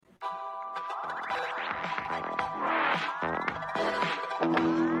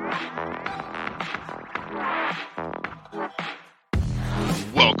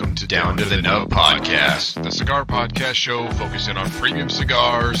Down to the Nub Podcast, the cigar podcast show focusing on premium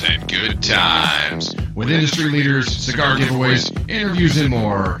cigars and good times. With industry leaders, cigar giveaways, interviews, and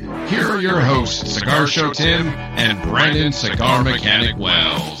more, here are your hosts, Cigar Show Tim and Brandon Cigar Mechanic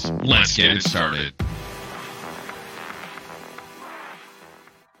Wells. Let's get it started.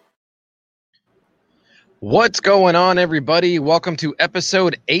 What's going on, everybody? Welcome to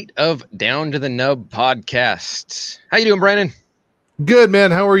episode 8 of Down to the Nub Podcast. How you doing, Brandon? Good, man.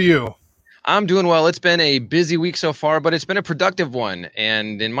 How are you? I'm doing well. It's been a busy week so far, but it's been a productive one.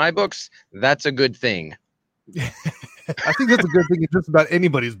 And in my books, that's a good thing. I think that's a good thing in just about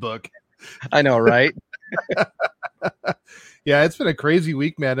anybody's book. I know, right? Yeah, it's been a crazy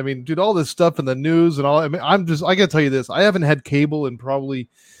week, man. I mean, dude, all this stuff in the news and all. I mean, I got to tell you this. I haven't had cable in probably,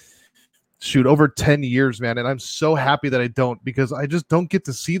 over 10 years, man. And I'm so happy that I don't, because I just don't get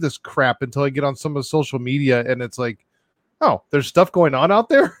to see this crap until I get on some of the social media. And it's like, oh, there's stuff going on out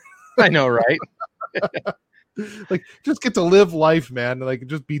there. I know, right? Like, just get to live life, man. Like,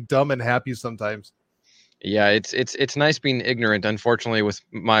 just be dumb and happy sometimes. Yeah, it's nice being ignorant. Unfortunately, with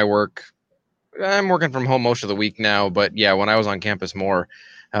my work, I'm working from home most of the week now. But yeah, when I was on campus more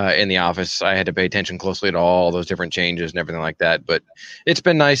in the office, I had to pay attention closely to all those different changes and everything like that. But it's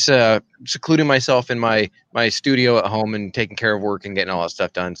been nice secluding myself in my studio at home and taking care of work and getting all that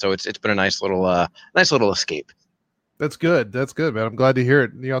stuff done. So it's been a nice little escape. That's good. That's good, man. I'm glad to hear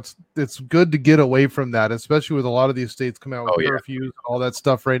it. You know, it's good to get away from that, especially with a lot of these states coming out with curfews and all that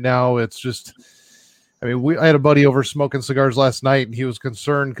stuff right now. It's just, I mean, I had a buddy over smoking cigars last night, and he was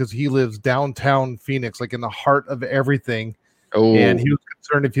concerned because he lives downtown Phoenix, like in the heart of everything. Oh. And he was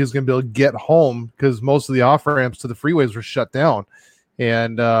concerned if he was going to be able to get home because most of the off ramps to the freeways were shut down.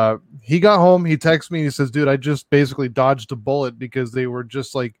 And he got home. He texted me. And he says, "Dude, I just basically dodged a bullet because they were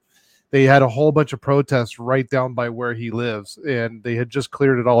just like." They had a whole bunch of protests right down by where he lives, and they had just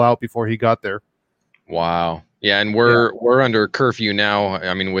cleared it all out before he got there. Wow. Yeah, and we're under curfew now.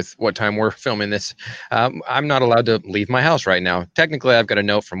 I mean, with what time we're filming this, I'm not allowed to leave my house right now. Technically, I've got a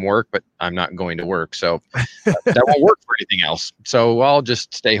note from work, but I'm not going to work, so that won't work for anything else. So I'll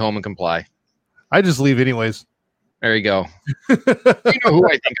just stay home and comply. I just leave anyways. There you go. You know who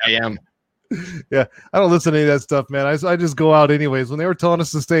I think I am. Yeah, I don't listen to any of that stuff, man. I just go out anyways. When they were telling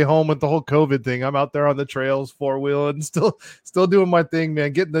us to stay home with the whole COVID thing, I'm out there on the trails, four-wheeling, still doing my thing,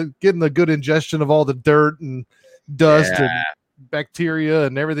 man. Getting the good ingestion of all the dirt and dust and bacteria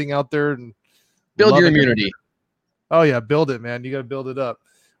and everything out there, and build your immunity. Oh yeah, build it, man. You got to build it up.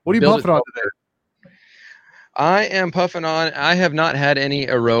 What are you puffing on today? I am puffing on. I have not had any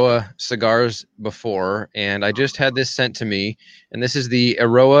Aroa cigars before, and I just had this sent to me. And this is the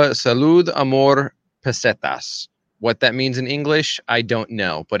Aroa Salud Amor Pesetas. What that means in English, I don't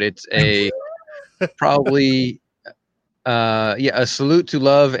know, but it's a probably a salute to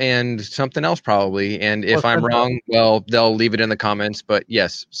love and something else probably. And if I'm wrong, well, they'll leave it in the comments. But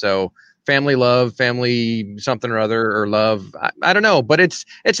yes, so family love, family something or other, or love. I don't know, but it's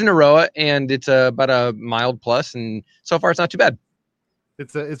an Aroa, and it's about a mild plus, and so far it's not too bad.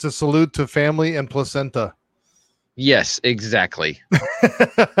 It's a salute to family and placenta. Yes, exactly.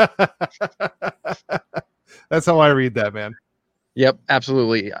 That's how I read that, man. Yep,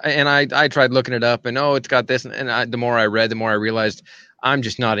 absolutely. And I tried looking it up, and it's got this, and the more I read, the more I realized I'm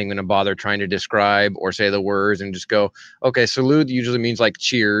just not even going to bother trying to describe or say the words, and just go, okay, salud usually means like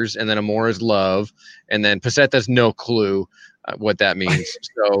cheers, and then amor is love, and then peseta's no clue what that means.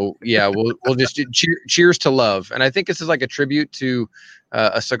 So yeah, we'll just do cheers to love. And I think this is like a tribute to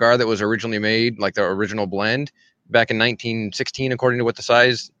a cigar that was originally made, like the original blend, back in 1916, according to what the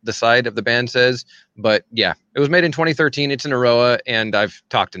side of the band says. But yeah, it was made in 2013. It's an Aroa, and I've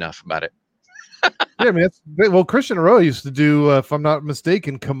talked enough about it. Yeah, man. Well, Christian Aroa used to do, if I'm not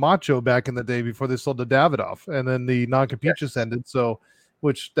mistaken, Camacho back in the day before they sold to Davidoff, and then the non-compete just ended. So,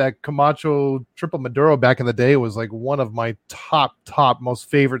 which that Camacho Triple Maduro back in the day was like one of my top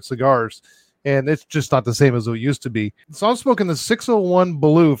most favorite cigars, and it's just not the same as it used to be. So I'm smoking the 601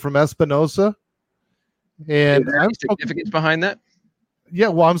 Blue from Espinosa, and any significance behind that? Yeah,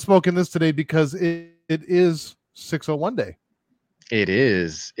 well, I'm smoking this today because it is 601 day. It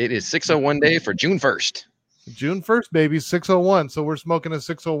is 601 day for June 1st. June 1st, baby, 601. So we're smoking a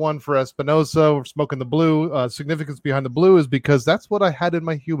 601 for Espinosa. We're smoking the blue. Significance behind the blue is because that's what I had in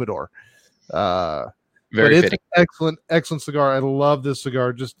my humidor. Very fitting. An excellent cigar. I love this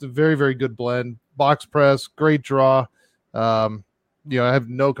cigar. Just a very, very good blend. Box press, great draw. I have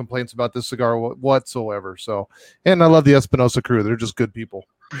no complaints about this cigar whatsoever. So, and I love the Espinosa crew. They're just good people.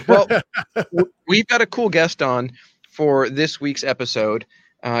 Well, we've got a cool guest on for this week's episode.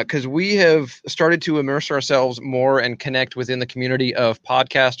 because we have started to immerse ourselves more and connect within the community of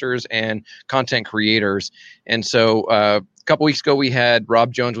podcasters and content creators. And so a couple weeks ago, we had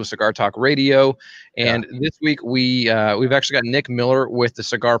Rob Jones with Cigar Talk Radio. And this week, we've actually got Nick Miller with the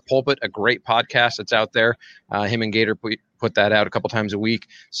Cigar Pulpit, a great podcast that's out there. Him and Gator put that out a couple times a week.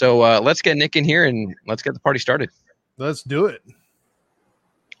 So let's get Nick in here and let's get the party started. Let's do it.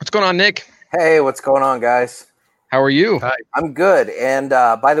 What's going on, Nick? Hey, what's going on, guys? How are you? Hi. I'm good. And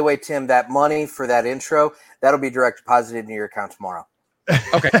by the way, Tim, that money for that intro, that'll be direct deposited into your account tomorrow.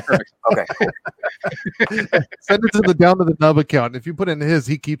 Okay, perfect. Okay, cool. Send it to the Down to the Nub account. If you put in his,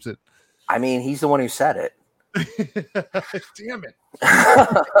 he keeps it. I mean, he's the one who said it. Damn it.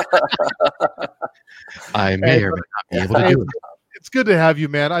 I may or may not be able to do it. It's good to have you,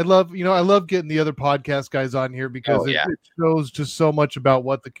 man. I love getting the other podcast guys on here because it shows just so much about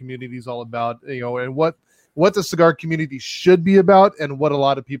what the community is all about, and what the cigar community should be about and what a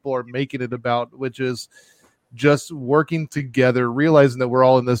lot of people are making it about, which is just working together, realizing that we're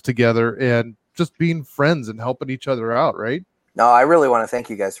all in this together and just being friends and helping each other out, right? No, I really want to thank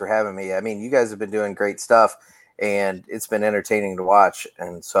you guys for having me. I mean, you guys have been doing great stuff and it's been entertaining to watch.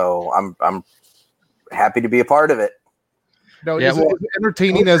 And so I'm happy to be a part of it. No, is it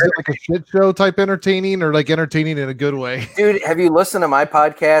entertaining as like a shit show type entertaining or like entertaining in a good way? Dude, have you listened to my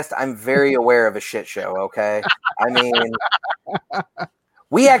podcast? I'm very aware of a shit show, okay? I mean,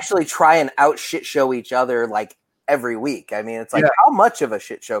 we actually try and out shit show each other like every week. I mean, it's like, how much of a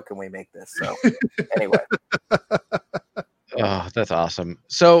shit show can we make this? So anyway. Oh, that's awesome.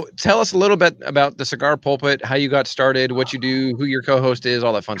 So tell us a little bit about the Cigar Pulpit, how you got started, what you do, who your co-host is,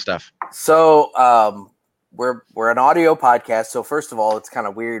 all that fun stuff. So we're an audio podcast. So first of all, it's kind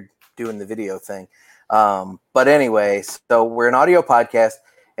of weird doing the video thing. But anyway, so we're an audio podcast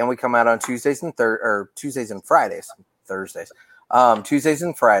and we come out on Tuesdays and Fridays. Tuesdays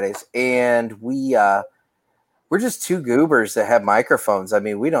and Fridays. And we're just two goobers that have microphones. I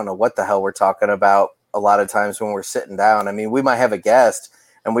mean, we don't know what the hell we're talking about a lot of times when we're sitting down. I mean, we might have a guest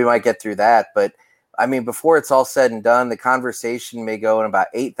and we might get through that, but I mean, before it's all said and done, the conversation may go in about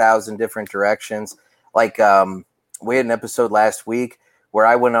 8,000 different directions. Like we had an episode last week where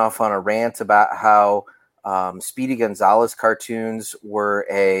I went off on a rant about how Speedy Gonzalez cartoons were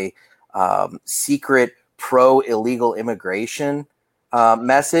a secret pro-illegal immigration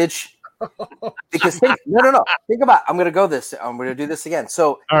message. Because think about, I'm going to do this again.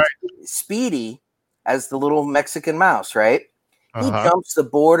 So all right. Speedy, as the little Mexican mouse, right? He jumps the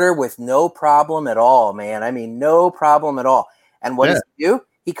border with no problem at all, man. I mean, no problem at all. And what does he do?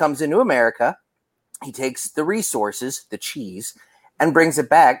 He comes into America. He takes the resources, the cheese, and brings it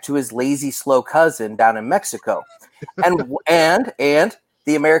back to his lazy, slow cousin down in Mexico. And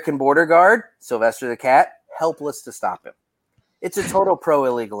the American border guard, Sylvester the Cat, helpless to stop him. It's a total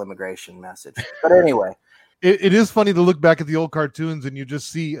pro-illegal immigration message. But anyway. It is funny to look back at the old cartoons and you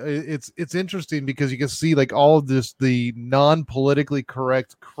just see it's interesting because you can see like all of this, the non-politically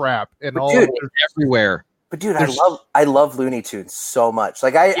correct crap and all of it everywhere. But dude, I love Looney Tunes so much.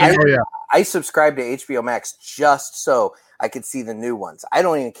 Like I subscribe to HBO Max just so I could see the new ones. I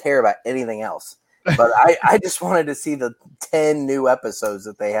don't even care about anything else. But I just wanted to see the 10 new episodes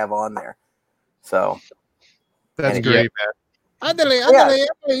that they have on there. So that's great, man. So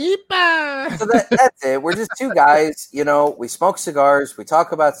that's it. We're just two guys, we smoke cigars, we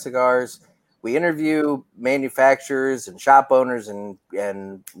talk about cigars, we interview manufacturers and shop owners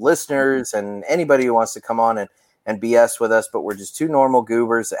and listeners and anybody who wants to come on and BS with us, but we're just two normal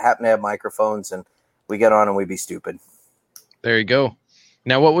goobers that happen to have microphones and we get on and we be stupid. There you go.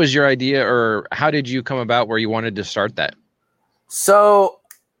 Now, what was your idea or how did you come about where you wanted to start that? So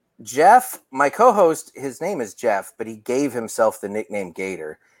Jeff, my co-host, his name is Jeff, but he gave himself the nickname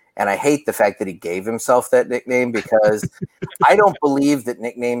Gator. And I hate the fact that he gave himself that nickname because I don't believe that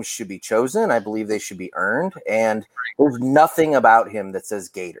nicknames should be chosen. I believe they should be earned. And there's nothing about him that says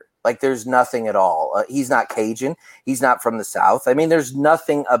Gator. Like there's nothing at all. He's not Cajun. He's not from the South. I mean, there's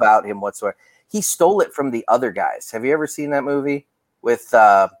nothing about him whatsoever. He stole it from the other guys. Have you ever seen that movie with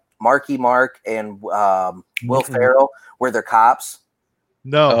Marky Mark and Will Ferrell where they're cops?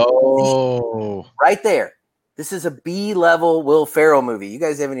 No. Oh. Right there. This is a B-level Will Ferrell movie. You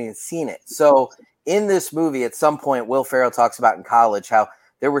guys haven't even seen it. So in this movie, at some point, Will Ferrell talks about in college how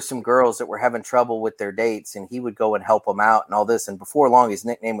there were some girls that were having trouble with their dates, and he would go and help them out and all this. And before long, his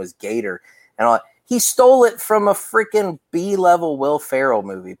nickname was Gator. And all that. He stole it from a freaking B-level Will Ferrell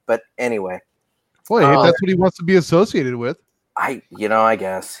movie. But anyway. Well, that's what he wants to be associated with. I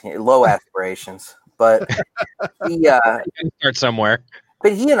guess. Low aspirations. But he start somewhere.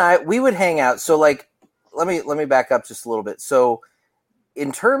 But he and I, we would hang out. So like, let me back up just a little bit. So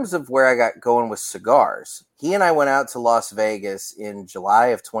in terms of where I got going with cigars, he and I went out to Las Vegas in July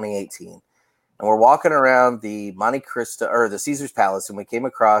of 2018, and we're walking around the Monte Cristo or the Caesar's Palace, and we came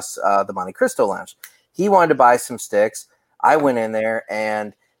across the Monte Cristo Lounge. He wanted to buy some sticks. I went in there,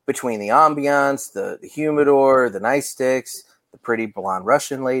 and between the ambiance, the humidor, the nice sticks, the pretty blonde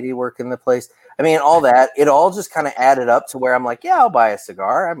Russian lady working the place, I mean, all that, it all just kind of added up to where I'm like, yeah, I'll buy a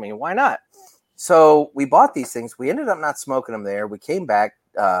cigar. I mean, why not? So we bought these things. We ended up not smoking them there. We came back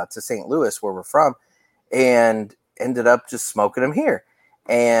to St. Louis, where we're from, and ended up just smoking them here.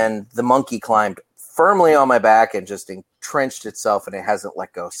 And the monkey climbed firmly on my back and just entrenched itself, and it hasn't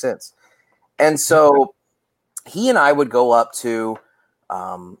let go since. And so he and I would go up to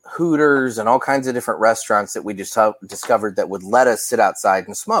Hooters and all kinds of different restaurants that we just discovered that would let us sit outside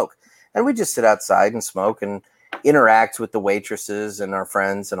and smoke. And we just sit outside and smoke and interact with the waitresses and our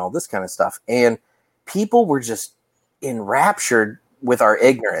friends and all this kind of stuff. And people were just enraptured with our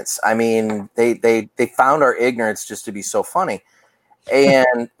ignorance. I mean, they found our ignorance just to be so funny.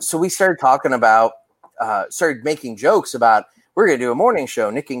 And so we started talking about, started making jokes about, we're going to do a morning show,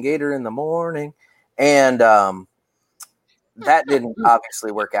 Nick and Gator in the morning. And that didn't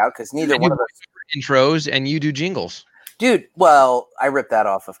obviously work out because neither one of us intros and you do jingles. Dude, well, I ripped that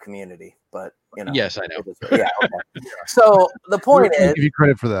off of Community, but you know. Yes, I know. Yeah. Okay. So the point is, give you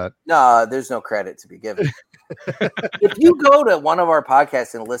credit for that. No, there's no credit to be given. If you go to one of our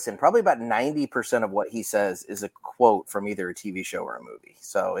podcasts and listen, probably about 90% of what he says is a quote from either a TV show or a movie.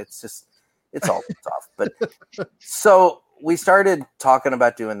 So it's all tough. But so we started talking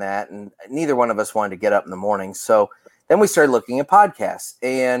about doing that, and neither one of us wanted to get up in the morning. So then we started looking at podcasts,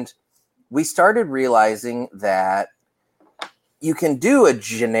 and we started realizing that you can do a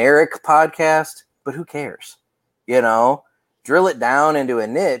generic podcast, but who cares? You know, drill it down into a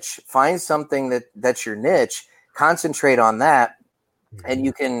niche, find something that's your niche, concentrate on that, and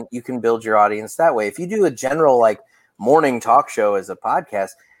you can build your audience that way. If you do a general like morning talk show as a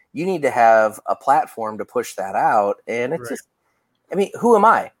podcast, you need to have a platform to push that out. And it's just, I mean, who am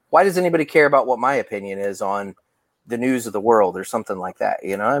I? Why does anybody care about what my opinion is on the news of the world or something like that?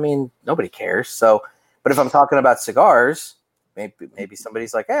 You know, I mean, nobody cares. So, but if I'm talking about cigars, maybe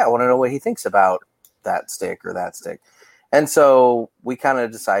somebody's like, hey, I want to know what he thinks about that stick or that stick. And so we kind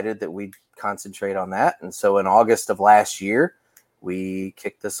of decided that we'd concentrate on that. And so in August of last year, we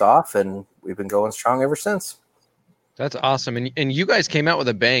kicked this off, and we've been going strong ever since. That's awesome. And you guys came out with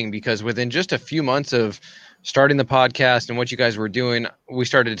a bang, because within just a few months of starting the podcast and what you guys were doing, we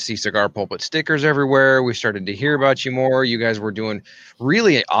started to see Cigar Pulpit stickers everywhere. We started to hear about you more. You guys were doing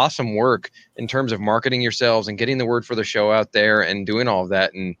really awesome work in terms of marketing yourselves and getting the word for the show out there and doing all of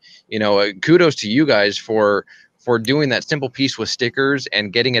that. And, you know, kudos to you guys for doing that simple piece with stickers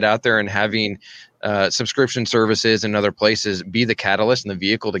and getting it out there and having subscription services and other places be the catalyst and the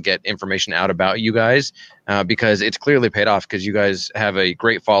vehicle to get information out about you guys, because it's clearly paid off, because you guys have a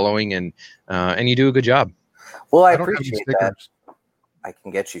great following and you do a good job. Well, I appreciate that. I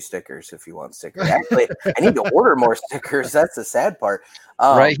can get you stickers if you want stickers. Actually, I need to order more stickers. That's the sad part.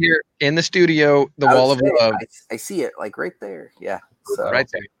 Right here in the studio, the wall of love. I see it like right there. Yeah. So, right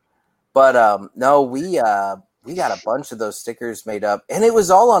there. But no, we got a bunch of those stickers made up, and it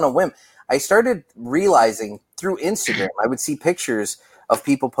was all on a whim. I started realizing through Instagram, I would see pictures of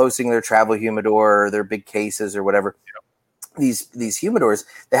people posting their travel humidor or their big cases or whatever. These humidors,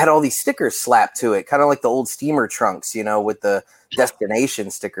 they had all these stickers slapped to it, kind of like the old steamer trunks, you know, with the destination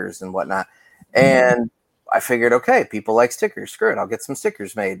stickers and whatnot. And I figured, okay, people like stickers. Screw it, I'll get some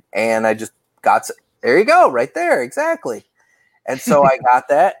stickers made. And I just got there you go, right there, exactly. And so I got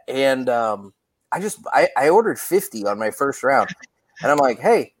that, and I ordered 50 on my first round, and I'm like,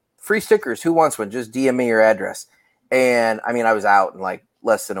 hey, free stickers, who wants one? Just DM me your address. And I mean, I was out in like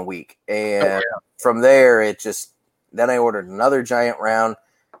less than a week, and from there then I ordered another giant round.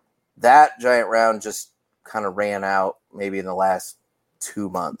 That giant round just kind of ran out maybe in the last 2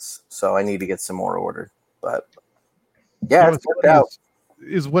 months. So I need to get some more ordered. But yeah, it's worked out.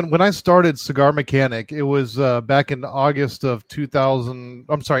 Is when I started Cigar Mechanic, it was back in April of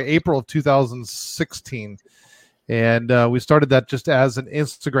 2016. And we started that just as an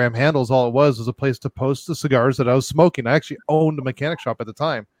Instagram handle. All it was a place to post the cigars that I was smoking. I actually owned a mechanic shop at the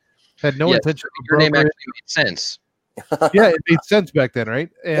time. Had no intention. Your name actually made sense. Yeah, it made sense back then, right?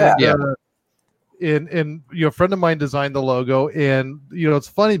 And and you know, a friend of mine designed the logo, and you know, it's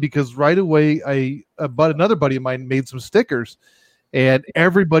funny because right away another buddy of mine made some stickers, and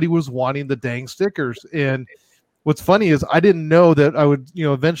everybody was wanting the dang stickers. And what's funny is I didn't know that I would, you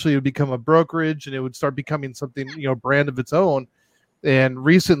know, eventually it would become a brokerage and it would start becoming something, you know, brand of its own. And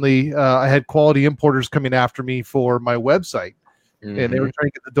recently I had Quality Importers coming after me for my website. and they were trying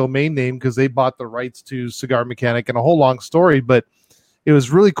to get the domain name because they bought the rights to Cigar Mechanic, and a whole long story. But it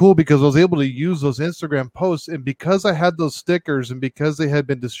was really cool because I was able to use those Instagram posts, and because I had those stickers and because they had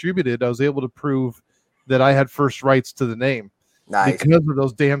been distributed, I was able to prove that I had first rights to the name because of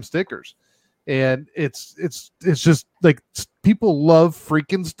those damn stickers. And it's just like people love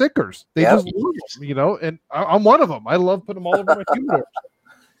freaking stickers. They just love them, and I'm one of them. I love putting them all over my humidors.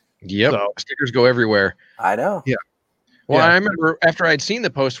 Yep, so, stickers go everywhere. I know. Yeah. Well, I remember after I'd seen the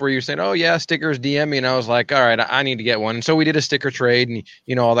post where you were saying, "Oh yeah, stickers, DM me," and I was like, "All right, I need to get one." And so we did a sticker trade,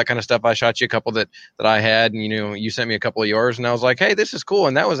 and all that kind of stuff. I shot you a couple that I had, and you sent me a couple of yours, and I was like, "Hey, this is cool."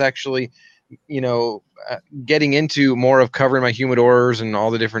 And that was actually, getting into more of covering my humidors and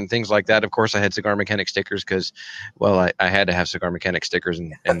all the different things like that. Of course, I had Cigar Mechanic stickers because, well, I had to have Cigar Mechanic stickers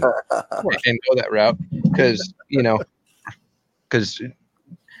and go that route because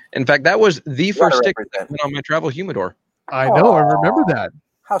in fact, that was the first sticker that went on my travel humidor. I know. I remember that.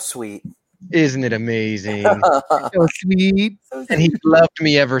 How sweet. Isn't it amazing? So sweet. And he loved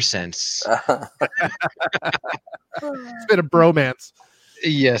me ever since. It's been a bromance.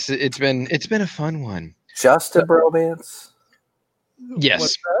 Yes, it's been a fun one. Just a bromance?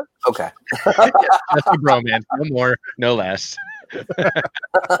 Yes. Okay. Just a bromance. No more, no less.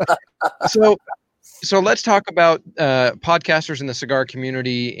 So let's talk about podcasters in the cigar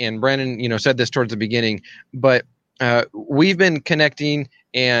community. And Brandon, said this towards the beginning, but we've been connecting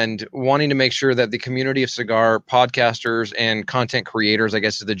and wanting to make sure that the community of cigar podcasters and content creators, I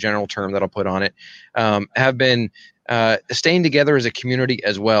guess is the general term that I'll put on it, have been staying together as a community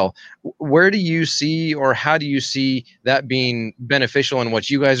as well. Where do you see, or how do you see that being beneficial in what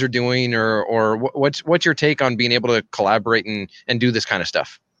you guys are doing, or what's your take on being able to collaborate and do this kind of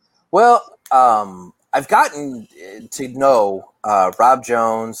stuff? Well, I've gotten to know Rob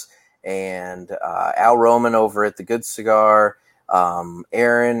Jones and Al Roman over at the Good Cigar,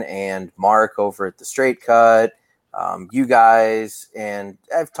 Aaron and Mark over at the Straight Cut, you guys, and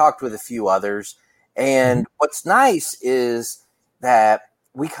I've talked with a few others. And what's nice is that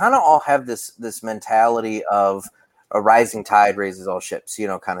we kind of all have this mentality of a rising tide raises all ships,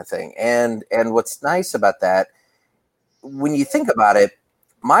 kind of thing. And what's nice about that, when you think about it,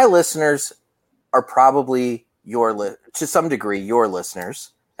 my listeners are probably to some degree your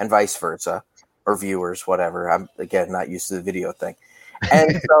listeners, and vice versa, or viewers, whatever. I'm again not used to the video thing,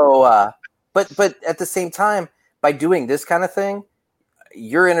 and so, but at the same time, by doing this kind of thing,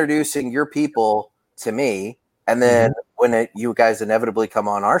 you're introducing your people to me, and then when you guys inevitably come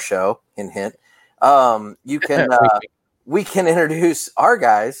on our show, hint, you can we can introduce our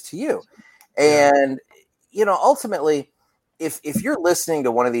guys to you, and ultimately, if you're listening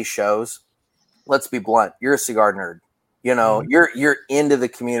to one of these shows, let's be blunt, you're a cigar nerd. You're into the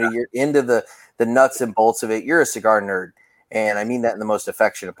community, you're into the nuts and bolts of it. You're a cigar nerd, and I mean that in the most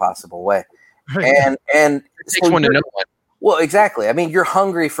affectionate possible way. And it takes one to know one. Well, exactly. I mean, you're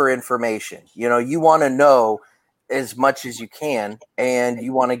hungry for information. You want to know as much as you can, and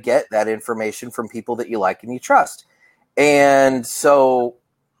you want to get that information from people that you like and you trust. And so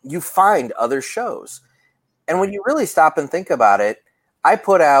you find other shows. And when you really stop and think about it, I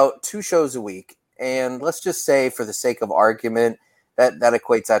put out 2 shows a week. And let's just say, for the sake of argument, that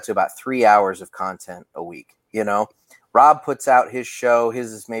equates out to about 3 hours of content a week. Rob puts out his show.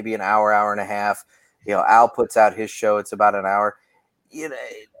 His is maybe an hour and a half. Al puts out his show. It's about an hour.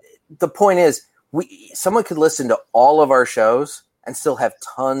 The point is, someone could listen to all of our shows and still have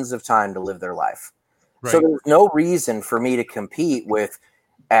tons of time to live their life. Right. So there's no reason for me to compete with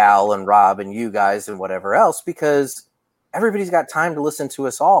Al and Rob and you guys and whatever else, because everybody's got time to listen to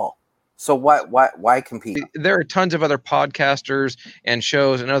us all. So why compete? There are tons of other podcasters and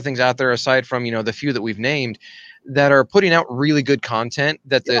shows and other things out there aside from, the few that we've named, that are putting out really good content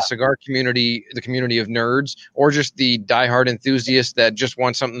that the cigar community, the community of nerds, or just the diehard enthusiasts that just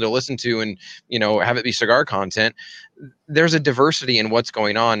want something to listen to and, have it be cigar content. There's a diversity in what's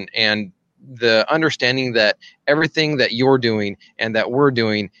going on, and the understanding that everything that you're doing and that we're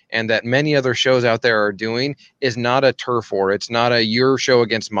doing and that many other shows out there are doing is not a turf war. It's not a your show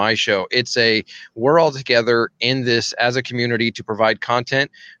against my show. It's we're all together in this as a community to provide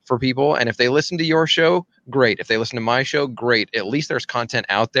content for people. And if they listen to your show, great. If they listen to my show, great. At least there's content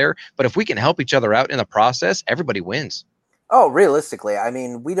out there. But if we can help each other out in the process, everybody wins. Oh, realistically, I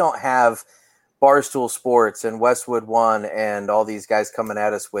mean, we don't have Barstool Sports and Westwood One and all these guys coming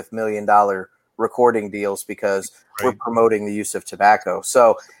at us with $1 million recording deals because we're promoting the use of tobacco.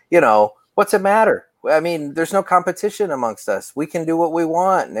 So, what's it matter? I mean, there's no competition amongst us. We can do what we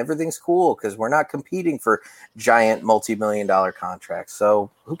want and everything's cool because we're not competing for giant multi-million-dollar contracts. So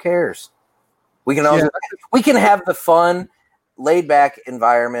who cares? We can we can have the fun laid back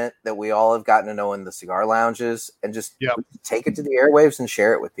environment that we all have gotten to know in the cigar lounges, and just take it to the airwaves and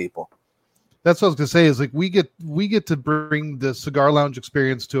share it with people. That's what I was gonna say. Is like we get to bring the cigar lounge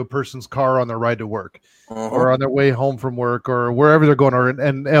experience to a person's car on their ride to work, or on their way home from work, or wherever they're going, or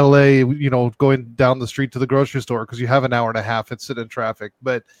in LA, going down the street to the grocery store because you have an hour and a half and sit in traffic.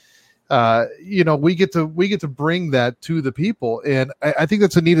 But we get to bring that to the people, and I think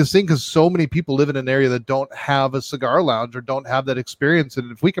that's the neatest thing because so many people live in an area that don't have a cigar lounge or don't have that experience,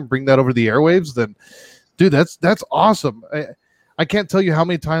 and if we can bring that over the airwaves, then, dude, that's awesome. I can't tell you how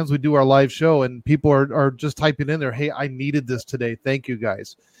many times we do our live show and people are just typing in there, "Hey, I needed this today. Thank you,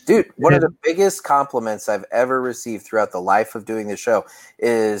 guys." Dude, one of the biggest compliments I've ever received throughout the life of doing the show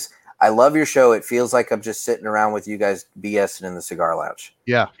is, "I love your show. It feels like I'm just sitting around with you guys BSing in the cigar lounge."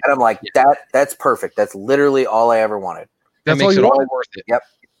 Yeah. And I'm like, that's perfect. That's literally all I ever wanted. That makes it all worth it. Yep.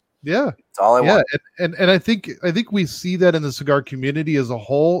 Yeah. That's all I want. And I think we see that in the cigar community as a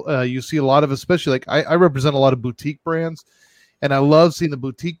whole. You see a lot of, especially like I represent a lot of boutique brands. And I love seeing the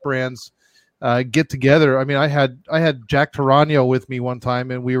boutique brands get together. I mean, I had Jack Tarano with me one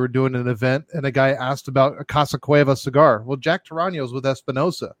time, and we were doing an event, and a guy asked about a Casa Cueva cigar. Well, Jack Tarano's with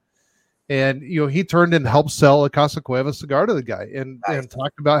Espinosa, and he turned and helped sell a Casa Cueva cigar to the guy, and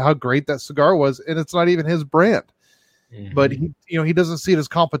talked about how great that cigar was. And it's not even his brand, but he doesn't see it as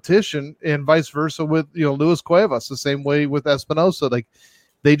competition, and vice versa with Luis Cuevas. The same way with Espinosa, like.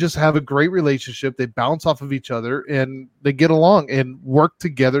 They just have a great relationship. They bounce off of each other, and they get along and work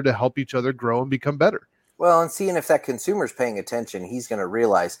together to help each other grow and become better. Well, and seeing if that consumer's paying attention, he's going to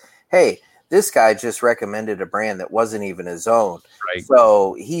realize, hey, this guy just recommended a brand that wasn't even his own. Right.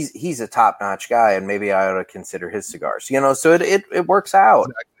 So he's a top-notch guy, and maybe I ought to consider his cigars. So it works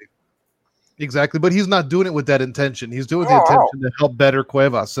out. Exactly. But he's not doing it with that intention. He's doing it with the intention to help better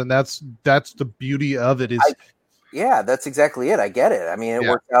Cuevas, and that's the beauty of it. Yeah, that's exactly it. I get it. I mean, it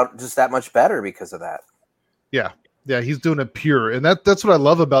worked out just that much better because of that. Yeah. Yeah, he's doing it pure. And that's what I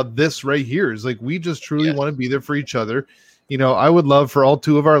love about this right here is like we just truly want to be there for each other. I would love for all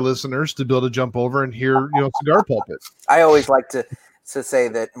two of our listeners to be able to jump over and hear, Cigar Pulpit. I always like to say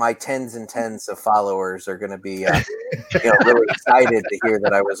that my tens and tens of followers are going to be really excited to hear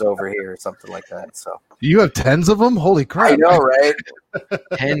that I was over here or something like that. So you have tens of them? Holy crap. I know, right?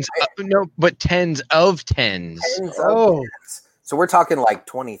 Tens of tens. Tens. So we're talking like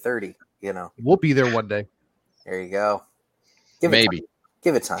 20, 30, We'll be there one day. There you go. Give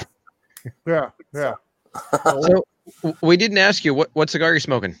it time. Yeah. So we didn't ask you what cigar you're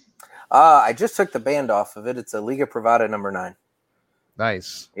smoking. I just took the band off of it. It's a Liga Privada number 9.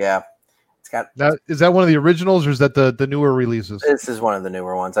 Nice. Yeah. It's got. Now, is that one of the originals, or is that the newer releases? This is one of the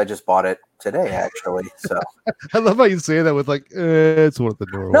newer ones. I just bought it today, actually. So I love how you say that with like, it's one of the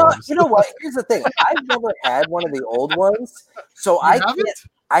newer ones. No, you know what? Here's the thing. I've never had one of the old ones, so I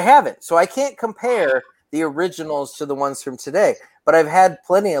haven't. So I can't compare the originals to the ones from today. But I've had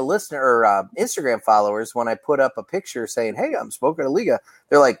plenty of Instagram followers when I put up a picture saying, "Hey, I'm smoking a Liga."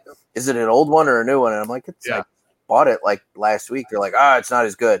 They're like, "Is it an old one or a new one?" And I'm like, "It's like bought it like last week." They're like, "Ah, it's not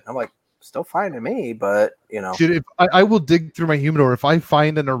as good." I'm like, "Still fine to me," but Dude, if I will dig through my humidor. If I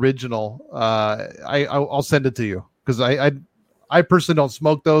find an original, I'll send it to you because I personally don't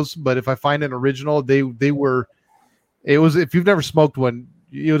smoke those. But if I find an original, it was if you've never smoked one,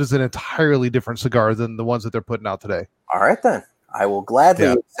 it is an entirely different cigar than the ones that they're putting out today. All right, then. I will gladly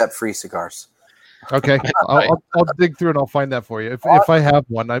accept free cigars. Okay. I'll dig through and I'll find that for you. If I have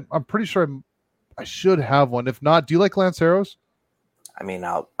one, I'm pretty sure I should have one. If not, do you like Lanceros? I mean,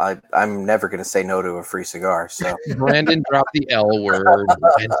 I'm never going to say no to a free cigar. So Brandon dropped the L word.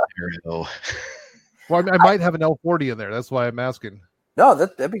 Well, I might have an L40 in there. That's why I'm asking. No,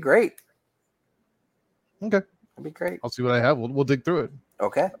 that'd be great. Okay. That'd be great. I'll see what I have. We'll dig through it.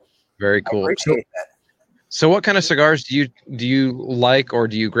 Okay. Very cool. I appreciate that. So what kind of cigars do you like, or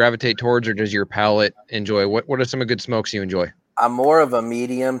do you gravitate towards, or does your palate enjoy? What are some of good smokes you enjoy? I'm more of a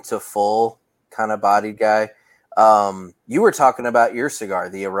medium to full kind of bodied guy. You were talking about your cigar,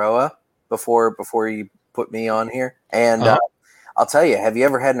 the Aroa, before you put me on here. And I'll tell you, have you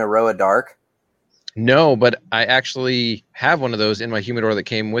ever had an Aroa Dark? No, but I actually have one of those in my humidor that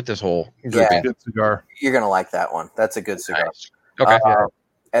came with this whole grouping. Yeah, good cigar. You're going to like that one. That's a good cigar. Nice. Okay.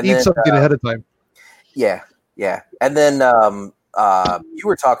 And eat then, something ahead of time. Yeah. And then you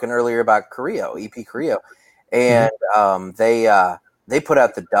were talking earlier about Carrillo, EP Carrillo, and they put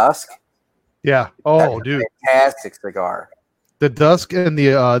out the Dusk. Yeah. Oh, dude, fantastic cigar. The Dusk and the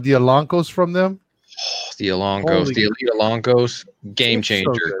Alancos from them. The Alancos, the Elite Alancos, game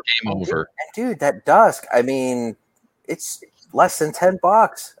changer, game over. And dude, that Dusk, I mean, it's less than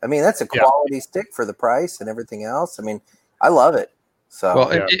 $10. I mean, that's a quality stick for the price and everything else. I mean, I love it. So well,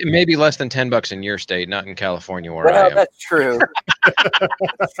 it may be less than $10 in your state, not in California where I am. That's true.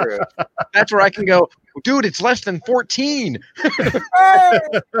 That's true. That's where I can go, dude. It's less than 14.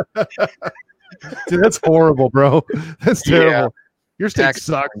 Dude, that's horrible, bro. That's terrible. Yeah. Your state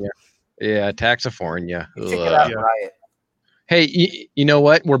sucks. Yeah, Taxifornia. Check it out, Riot. Hey, you know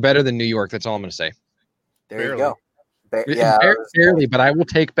what? We're better than New York. That's all I'm going to say. There you go. Barely, but I will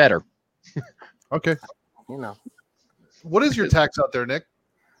take better. Okay. You know. What is your tax out there, Nick?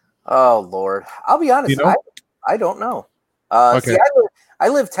 Oh Lord, I'll be honest. You know? I don't know. Okay. See, I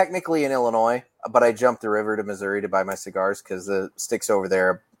live technically in Illinois, but I jumped the river to Missouri to buy my cigars because the sticks over there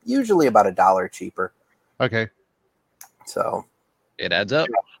are usually about $1 cheaper. Okay. So it adds up.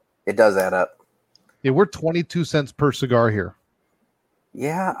 It does add up. Yeah, we're 22 cents per cigar here.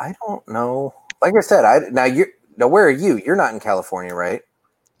 Yeah, I don't know. Like I said, where are you? You're not in California, right?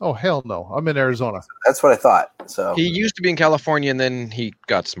 Oh hell no! I'm in Arizona. That's what I thought. So he used to be in California, and then he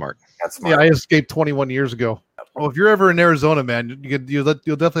got smart. Yeah, I escaped 21 years ago. Well, if you're ever in Arizona, man, you'll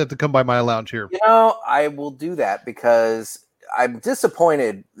definitely have to come by my lounge here. You know, I will do that because I'm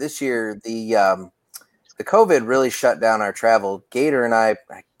disappointed this year. The COVID really shut down our travel. Gator and I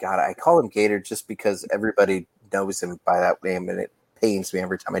call him Gator just because everybody knows him by that name, and it pains me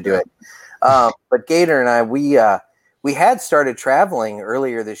every time I do it. But Gator and I, we had started traveling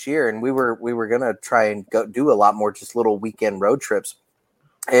earlier this year, and we were gonna try and go do a lot more just little weekend road trips,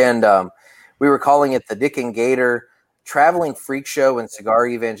 and we were calling it the Dick and Gator Traveling Freak Show and Cigar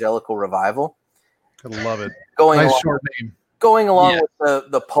Evangelical Revival. I love it. Short name. Going along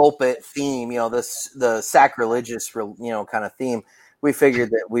with the pulpit theme, the sacrilegious, kind of theme. We figured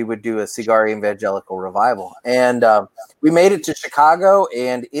that we would do a Cigar Evangelical Revival, and we made it to Chicago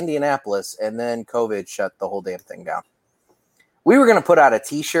and Indianapolis, and then COVID shut the whole damn thing down. We were going to put out a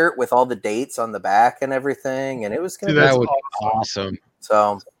T-shirt with all the dates on the back and everything, and it was going to be awesome.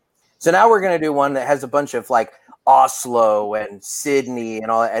 So now we're going to do one that has a bunch of like Oslo and Sydney and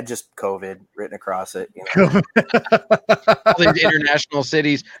all that, and just COVID written across it. All these international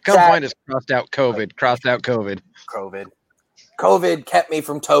cities. Come find us. Crossed out COVID. COVID kept me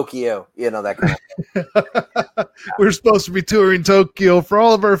from Tokyo. That kind of thing. We're supposed to be touring Tokyo for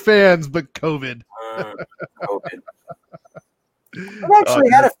all of our fans, but COVID. COVID. I've actually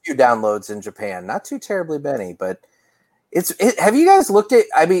had a few downloads in Japan. Not too terribly many, but have you guys looked at,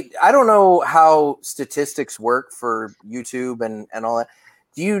 I don't know how statistics work for YouTube and all that.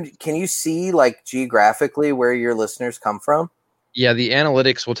 Can you see like geographically where your listeners come from? Yeah, the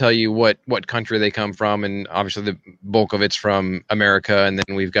analytics will tell you what country they come from, and obviously the bulk of it's from America, and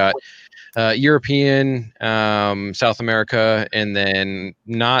then we've got European, South America, and then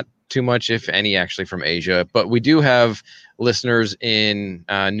not too much, if any, actually from Asia. But we do have listeners in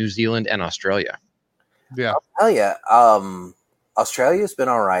New Zealand and Australia. Yeah, I'll tell you, Australia's been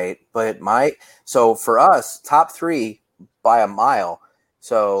all right, but so for us, top 3 by a mile.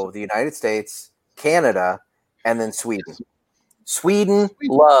 So the United States, Canada, and then Sweden. Sweden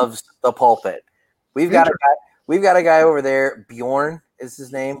loves the pulpit. We've got a guy over there. Bjorn is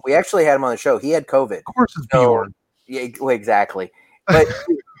his name. We actually had him on the show. He had COVID. Of course, it's Bjorn. Yeah, exactly. But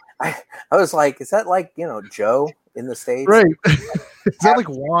I was like, is that like Joe in the States? Right? Is that like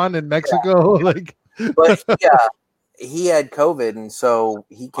Juan in Mexico? Yeah. Like, but yeah, he had COVID, and so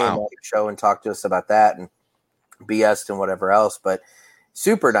he came on the show and talked to us about that and BS'd and whatever else. But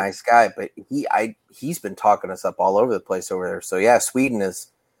super nice guy, but he's been talking us up all over the place over there. So yeah, Sweden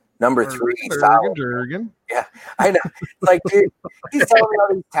is number 3. Jurgen. Yeah, I know. Like, dude, he's telling me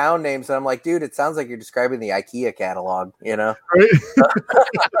all these town names, and I'm like, dude, it sounds like you're describing the IKEA catalog, Right?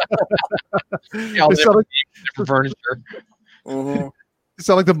 For furniture. Mm-hmm. You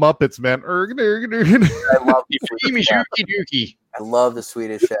sound like the Muppets, man. I love I love the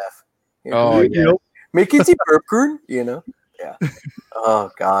Swedish chef. Oh yeah, make it popcorn, Yeah. Oh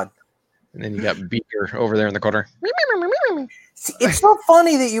God. And then you got Beaker over there in the corner. See, it's so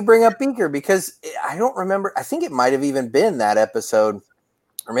funny that you bring up Beaker because I don't remember. I think it might have even been that episode,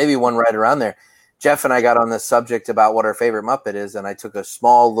 or maybe one right around there. Jeff and I got on this subject about what our favorite Muppet is, and I took a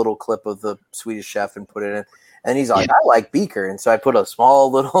small little clip of the Swedish chef and put it in. And he's like, I like Beaker. And so I put a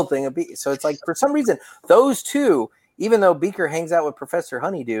small little thing of Beaker. So it's like, for some reason, those two, even though Beaker hangs out with Professor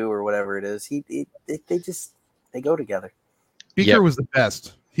Honeydew or whatever it is, they go together. Beaker was the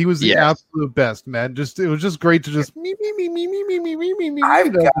best. He was the absolute best, man. It was just great to just me.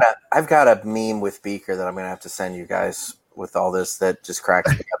 I've got a meme with Beaker that I'm going to have to send you guys with all this that just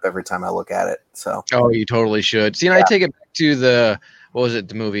cracks me up every time I look at it. So, you totally should. See, and I take it back to the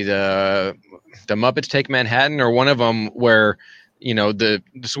movie, the Muppets Take Manhattan, or one of them where the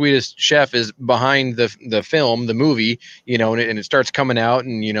Swedish Chef is behind the film, the movie, and it starts coming out,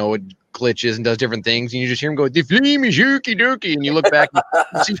 and it glitches and does different things, and you just hear him go, "The flame is yuki dookie," and you look back and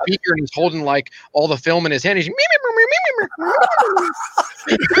you see Peter, and he's holding like all the film in his hand. He's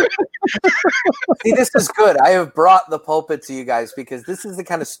See, this is good. I have brought the pulpit to you guys because this is the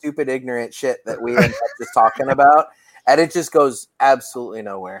kind of stupid, ignorant shit that we end up just talking about, and it just goes absolutely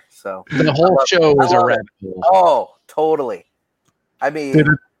nowhere. So the whole show is a rabbit hole. Oh, totally. I mean,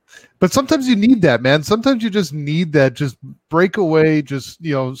 but sometimes you need that, man. Sometimes you just need that, just break away, just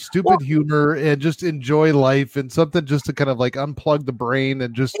stupid humor, and just enjoy life, and something just to kind of like unplug the brain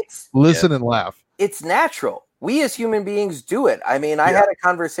and just listen and laugh. It's natural. We as human beings do it. I mean, I had a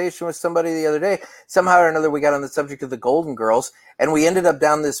conversation with somebody the other day. Somehow or another, we got on the subject of the Golden Girls, and we ended up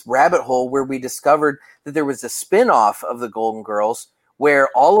down this rabbit hole where we discovered that there was a spin-off of the Golden Girls where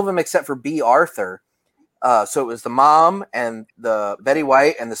all of them except for B. Arthur, so it was the mom and the Betty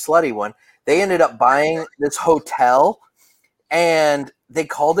White and the slutty one, they ended up buying this hotel, and they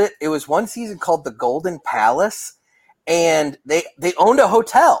called it was one season called the Golden Palace, and they owned a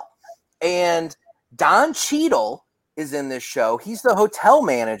hotel, and Don Cheadle is in this show. He's the hotel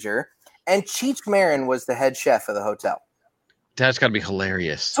manager, and Cheech Marin was the head chef of the hotel. That's got to be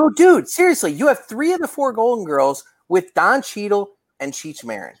hilarious. So, dude, seriously, you have 3 of the 4 Golden Girls with Don Cheadle and Cheech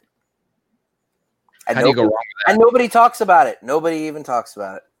Marin. And how do you go wrong with that? And nobody talks about it. Nobody even talks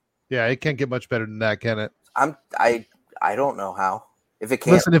about it. Yeah, it can't get much better than that, can it? I don't know how. If it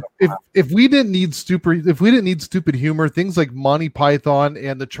can't. Listen, if we didn't need stupid humor, things like Monty Python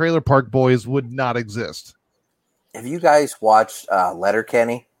and the Trailer Park Boys would not exist. Have you guys watched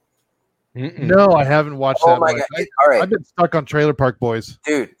Letterkenny? No, I haven't watched that. My God. All right. I've been stuck on Trailer Park Boys.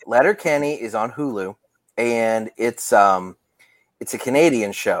 Dude, Letterkenny is on Hulu, and it's a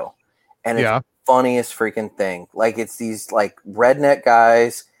Canadian show, and it's the funniest freaking thing. Like, it's these like redneck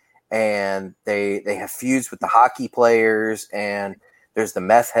guys, and they have feuds with the hockey players, and there's the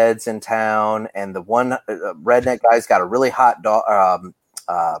meth heads in town, and the one redneck guy's got a really hot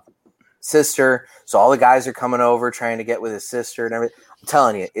sister, so all the guys are coming over trying to get with his sister and everything. I'm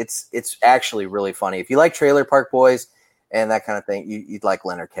telling you, it's actually really funny. If you like Trailer Park Boys and that kind of thing, you'd like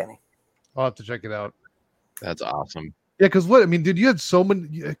Letterkenny. I'll have to check it out. That's awesome. Yeah, because dude, you had so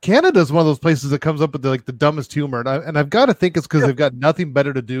many. Canada's one of those places that comes up with the dumbest humor, and I've got to think it's because they've got nothing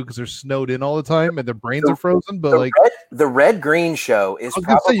better to do because they're snowed in all the time and their brains are frozen. But the Red Green Show is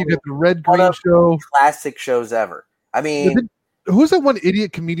probably you got the Red Green Show, classic shows ever. I mean, who's that one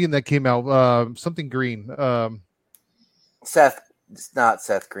idiot comedian that came out? Something Green. Seth. It's not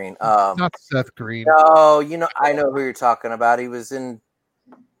Seth Green. Not Seth Green. No, I know who you're talking about. He was in.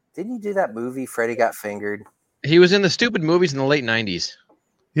 Didn't he do that movie? Freddy Got Fingered. He was in the stupid movies in the late 90s.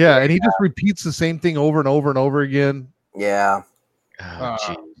 Yeah, and he just repeats the same thing over and over and over again. Yeah. Oh,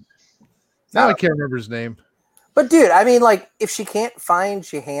 now I can't remember his name. But, dude, I mean, like, if she can't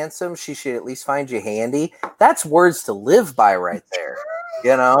find you handsome, she should at least find you handy. That's words to live by right there.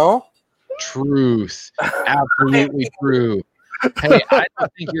 Truth. Absolutely true. Hey, I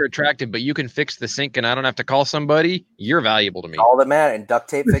don't think you're attractive, but you can fix the sink and I don't have to call somebody. You're valuable to me. All that matters. And duct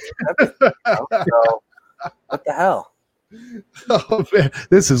tape fixes everything. So, what the hell? Oh, man.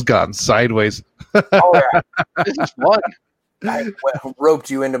 This has gone sideways. Oh, yeah. This is fun. I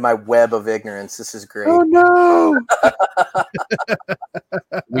roped you into my web of ignorance. This is great. Oh, no.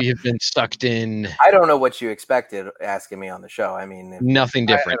 We have been sucked in. I don't know what you expected asking me on the show. I mean, nothing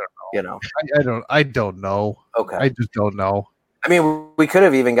different. I don't know. Okay. I just don't know. I mean, we could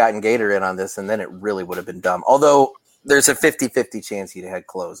have even gotten Gator in on this, and then it really would have been dumb. Although there's a 50-50 chance he'd had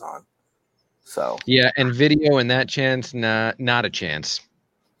clothes on. So yeah, and video in that chance, not a chance.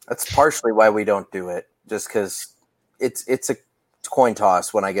 That's partially why we don't do it, just because it's a coin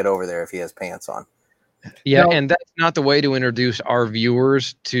toss when I get over there if he has pants on. Yeah, and that's not the way to introduce our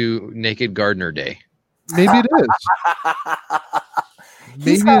viewers to Naked Gardener Day. Maybe it is.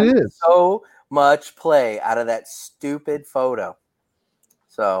 Maybe it is. So much play out of that stupid photo.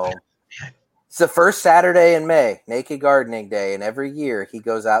 So it's the first Saturday in May, Naked Gardening Day, and every year he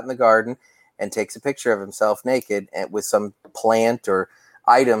goes out in the garden and takes a picture of himself naked and with some plant or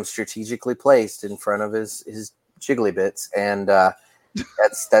item strategically placed in front of his jiggly bits, and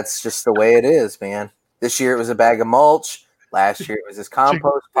that's just the way it is, man. This year it was a bag of mulch. Last year it was his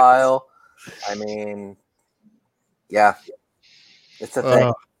compost pile. I mean, yeah, it's a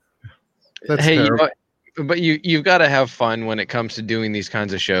thing. Hey, but you've got to have fun when it comes to doing these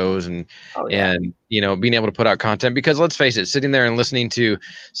kinds of shows and being able to put out content, because let's face it, sitting there and listening to,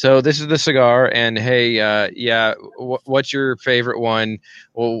 so this is the cigar and hey, what's your favorite one?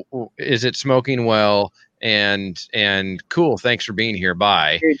 Well, is it smoking well? and cool. Thanks for being here.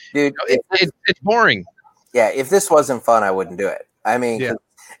 Bye. Dude, it's boring. Yeah, if this wasn't fun, I wouldn't do it. I mean,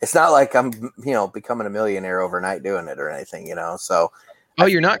 it's not like I'm, becoming a millionaire overnight doing it or anything, So. Oh,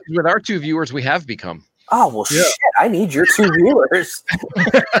 you're not? With our 2 viewers, we have become. Oh, well, shit. I need your 2 viewers.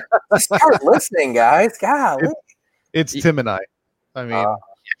 Start listening, guys. Golly. It's Tim and I. I mean.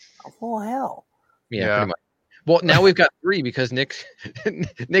 Well, hell. Yeah, pretty much. Well, now we've got 3 because Nick's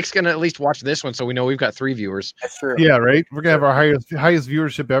going to at least watch this one, so we know we've got 3 viewers. That's true. Yeah, right? We're going to have our highest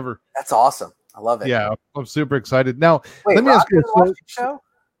viewership ever. That's awesome. I love it. Yeah, I'm super excited. Now, wait, let me ask you watch his show?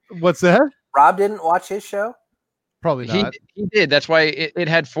 What's that? Rob didn't watch his show? Probably not. He did. That's why it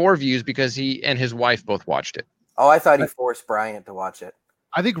had 4 views, because he and his wife both watched it. Oh, I thought he forced Bryant to watch it.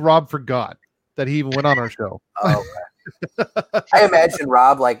 I think Rob forgot that he even went on our show. Oh, okay. I imagine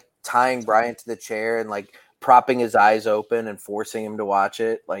Rob like tying Bryant to the chair and like propping his eyes open and forcing him to watch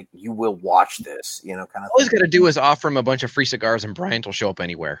it. Like, you will watch this, kind of. All he's got to do is offer him a bunch of free cigars, and Bryant will show up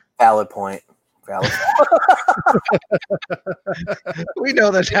anywhere. Valid point. We know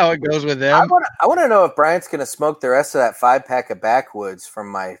that's how it goes with them. I want to know if Bryant's going to smoke the rest of that 5-pack of Backwoods from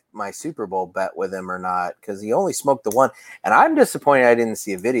my Super Bowl bet with him or not, because he only smoked the one, and I'm disappointed I didn't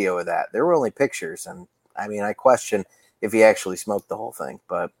see a video of that. There were only pictures, and I mean, I question if he actually smoked the whole thing.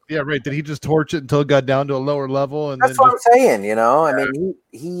 But yeah, right. Did he just torch it until it got down to a lower level? And that's what I'm saying. I mean,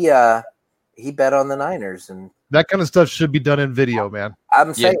 he bet on the Niners, and that kind of stuff should be done in video, man.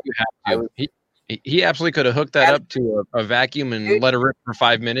 I'm saying you have to. He absolutely could have hooked that up to a vacuum and let it rip for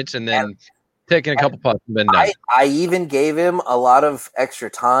 5 minutes, and then taken a couple puffs and been done. I even gave him a lot of extra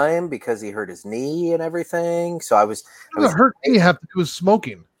time because he hurt his knee and everything. So I was hurt knee have to do with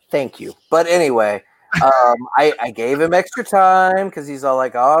smoking. Thank you. But anyway, I gave him extra time because he's all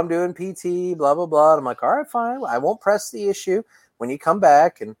like, "Oh, I'm doing PT, blah blah blah." I'm like, "All right, fine. I won't press the issue when you come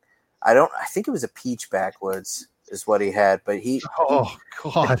back." And I think it was a peach Backwoods is what he had, but he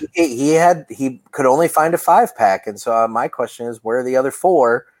could only find a 5-pack, and so my question is, where are the other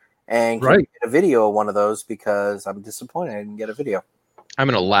 4? And can you get a video of one of those, because I'm disappointed I didn't get a video. I'm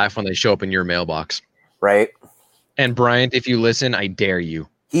gonna laugh when they show up in your mailbox, right? And Bryant, if you listen, I dare you.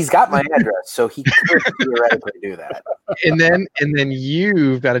 He's got my address, so he could theoretically do that. And then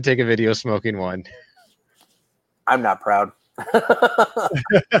you've got to take a video smoking one. I'm not proud. Who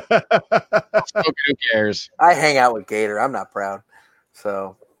cares? I hang out with Gator. I'm not proud.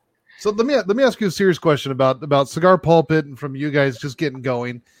 So let me ask you a serious question about Cigar Pulpit, and from you guys just getting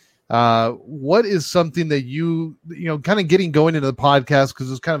going. What is something that you kind of getting going into the podcast,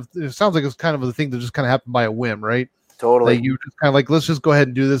 because it sounds like it's kind of a thing that just kind of happened by a whim, right? Totally. That you just kind of like, let's just go ahead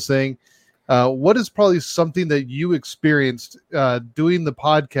and do this thing. What is probably something that you experienced doing the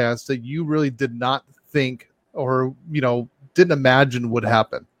podcast that you really did not think or didn't imagine would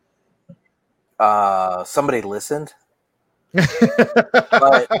happen? Somebody listened.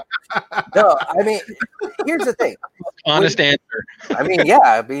 But no, I mean, here's the thing. Honest answer. I mean, yeah,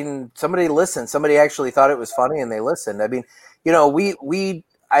 I mean, somebody listened. Somebody actually thought it was funny, and they listened. I mean,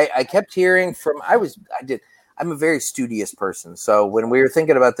 I kept hearing from. I'm a very studious person, so when we were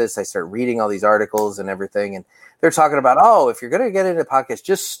thinking about this, I started reading all these articles and everything, and they're talking about, if you're going to get into podcasts,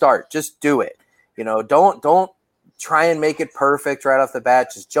 just do it. Don't try and make it perfect right off the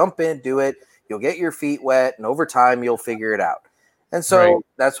bat. Just jump in, do it. You'll get your feet wet, and over time, you'll figure it out. And so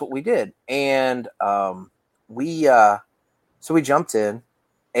that's what we did. And we jumped in,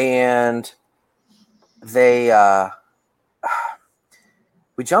 and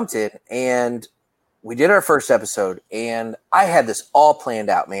we did our first episode, and I had this all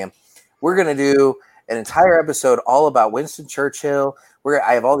planned out, man. We're going to do an entire episode all about Winston Churchill.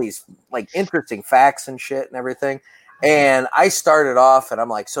 I have all these like interesting facts and shit and everything. And I started off, and I'm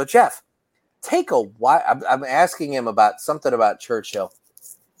like, so Jeff, take a while. I'm asking him about something about Churchill.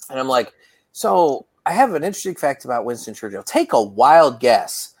 And I'm like, so I have an interesting fact about Winston Churchill. Take a wild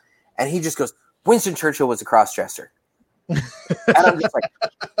guess. And he just goes, Winston Churchill was a cross-dresser. And I'm just like,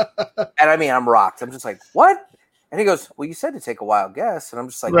 and I mean, I'm rocked. I'm just like, what? And he goes, well, you said to take a wild guess. And I'm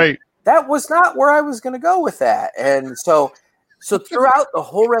just like, that was not where I was going to go with that. And so throughout the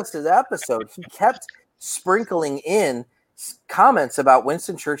whole rest of the episode, he kept sprinkling in comments about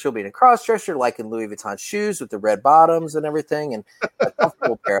Winston Churchill being a cross-dresser, like in Louis Vuitton shoes with the red bottoms and everything, and a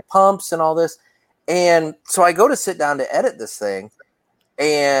comfortable pair of pumps and all this. And so I go to sit down to edit this thing,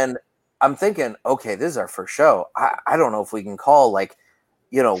 and I'm thinking, okay, this is our first show. I don't know if we can call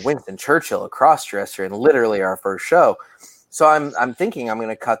Winston Churchill a cross-dresser in literally our first show. So I'm thinking I'm going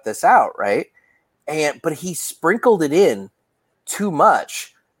to cut this out, right? But he sprinkled it in too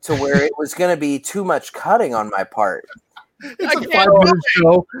much to where it was going to be too much cutting on my part. It's a 5-minute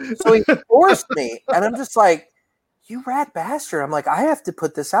show. So he forced me, and I'm just like, you rat bastard. I'm like, I have to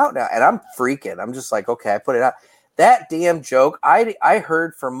put this out now. And I'm freaking. I'm just like, okay, I put it out. That damn joke, I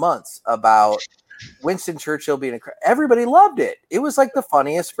heard for months about Winston Churchill being everybody loved it. It was like the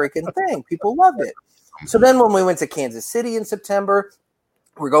funniest freaking thing. People loved it. So then when we went to Kansas City in September,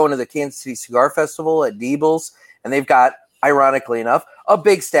 we're going to the Kansas City Cigar Festival at Diebel's, and they've got, ironically enough, a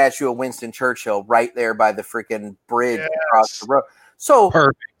big statue of Winston Churchill right there by the freaking bridge across the road. So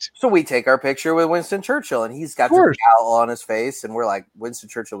Perfect. So we take our picture with Winston Churchill, and he's got the cowl on his face, and we're like, Winston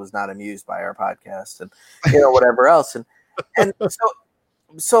Churchill was not amused by our podcast, and whatever else, and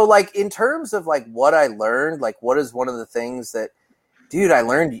so like in terms of like what I learned, like what is one of the things that, dude, I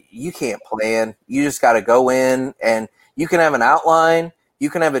learned you can't plan. You just got to go in, and you can have an outline, you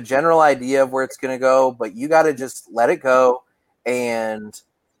can have a general idea of where it's going to go, but you got to just let it go. And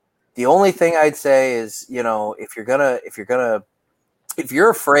the only thing I'd say is, if you're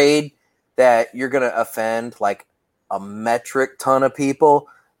afraid that you're going to offend like a metric ton of people,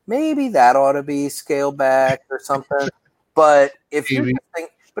 maybe that ought to be scaled back or something. But if you're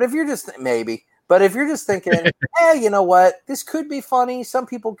just thinking, hey, you know what? This could be funny. Some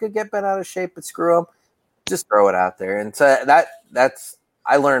people could get bent out of shape, but screw them. Just throw it out there. And so that's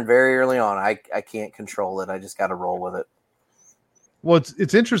I learned very early on. I can't control it. I just got to roll with it. Well,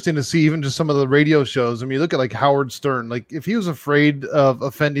 it's interesting to see even just some of the radio shows. I mean, you look at like Howard Stern. Like if he was afraid of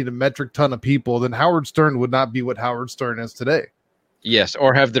offending a metric ton of people, then Howard Stern would not be what Howard Stern is today. Yes,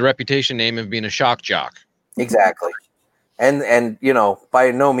 or have the reputation name of being a shock jock. Exactly. And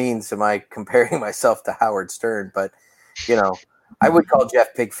by no means am I comparing myself to Howard Stern, but I would call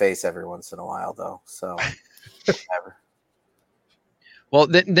Jeff Pigface every once in a while, though. So, whatever. Well,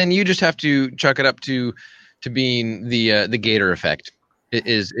 then you just have to chuck it up to being the Gator effect.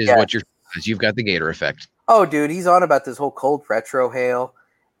 Is what you've got the Gator effect. Oh, dude, he's on about this whole cold retro hail,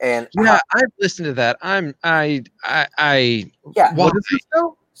 and I've listened to that. What is this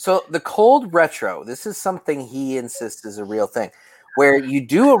now? So the cold retro, this is something he insists is a real thing, where you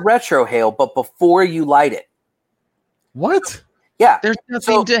do a retro hail, but before you light it. What? Yeah. There's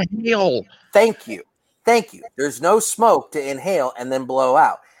nothing to hail. Thank you. There's no smoke to inhale and then blow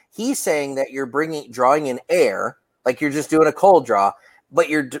out. He's saying that you're drawing in air, like you're just doing a cold draw, but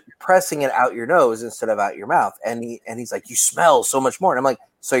you're pressing it out your nose instead of out your mouth. And he's like, you smell so much more. And I'm like,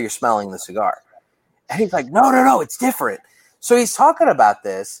 so you're smelling the cigar. And he's like, no, it's different. So he's talking about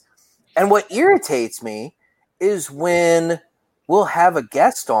this, and what irritates me is when we'll have a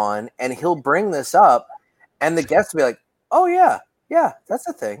guest on, and he'll bring this up, and the guest will be like, oh, yeah, that's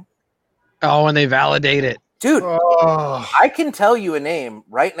a thing. Oh, and they validate it. Dude, I can tell you a name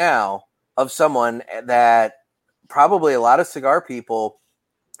right now of someone that probably a lot of cigar people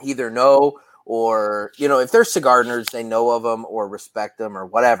either know or, if they're cigar nerds, they know of them or respect them or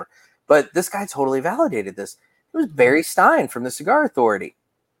whatever. But this guy totally validated this. It was Barry Stein from the Cigar Authority.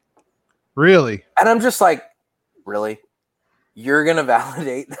 Really? And I'm just like, really? You're going to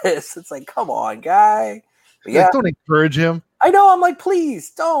validate this? It's like, come on, guy. But yeah. Don't encourage him. I know. I'm like, please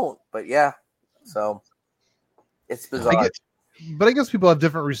don't. But yeah. So it's bizarre. I guess people have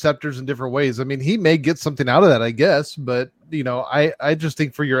different receptors in different ways. I mean, he may get something out of that, I guess. But, I just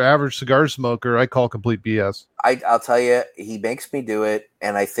think for your average cigar smoker, I call complete BS. I'll tell you, he makes me do it.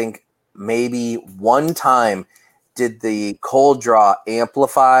 And I think maybe one time did the cold draw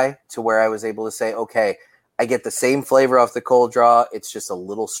amplify to where I was able to say, okay, I get the same flavor off the cold draw. It's just a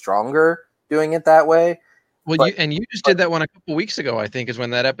little stronger doing it that way. Well, you just did that one a couple weeks ago, I think, is when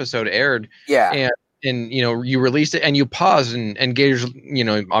that episode aired. Yeah. And you released it and you paused and Gators,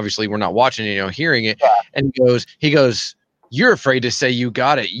 obviously we're not watching it, hearing it. Yeah. And he goes, you're afraid to say you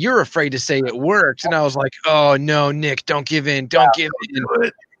got it. You're afraid to say it works. And I was like, oh no, Nick, don't give in. Don't give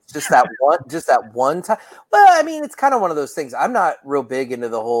in. Just that one time. Well, I mean, it's kind of one of those things. I'm not real big into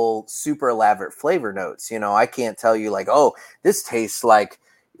the whole super elaborate flavor notes. I can't tell you like, oh, this tastes like,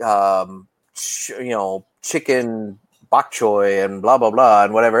 chicken bok choy and blah, blah, blah,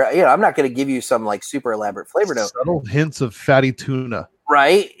 and whatever. I'm not going to give you some like super elaborate flavor note. Subtle hints of fatty tuna.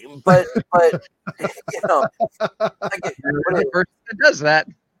 Right. But you're the person that does that.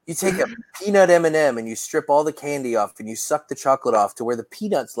 You take a peanut M&M and you strip all the candy off and you suck the chocolate off to where the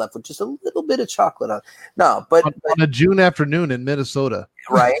peanut's left with just a little bit of chocolate on. No, but on a June afternoon in Minnesota,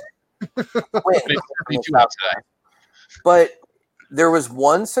 right? But there was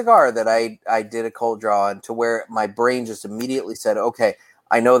one cigar that I did a cold draw on to where my brain just immediately said, "Okay,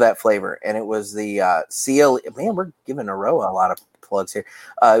 I know that flavor," and it was the CLE. Man, we're giving Aroa a lot of plugs here.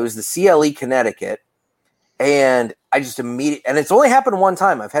 It was the CLE Connecticut. And I just immediately, and it's only happened one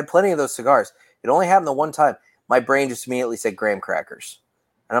time. I've had plenty of those cigars. It only happened the one time. my brain just immediately said graham crackers.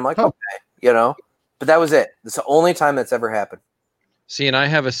 And I'm like, okay, you know, but that was it. That's the only time that's ever happened. See, and I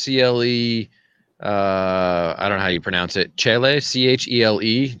have a CLE, I don't know how you pronounce it, Chele,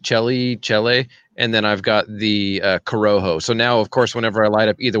 Chele, Chele, and then I've got the Corojo. So now, of course, whenever I light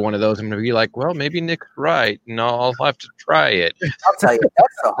up either one of those, I'm going to be like, well, maybe Nick's right, and I'll have to try it. I'll tell you,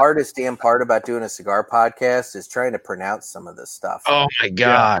 that's the hardest damn part about doing a cigar podcast is trying to pronounce some of this stuff. Oh, my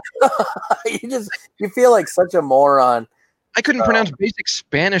God. You feel like such a moron. I couldn't pronounce basic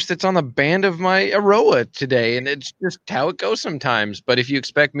Spanish that's on the band of my Aroa today, and it's just how it goes sometimes. But if you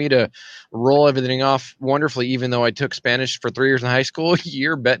expect me to roll everything off wonderfully, even though I took Spanish for 3 years in high school,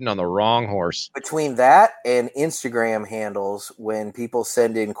 you're betting on the wrong horse. Between that and Instagram handles, when people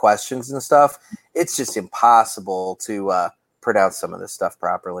send in questions and stuff, it's just impossible to pronounce some of this stuff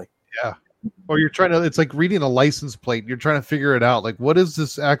properly. Yeah. Or you're trying to, it's like reading a license plate. You're trying to figure it out. Like, what is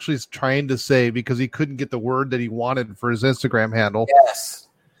this actually trying to say? Because he couldn't get the word that he wanted for his Instagram handle. Yes.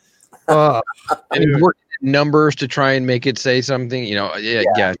 And he's working numbers to try and make it say something, you know.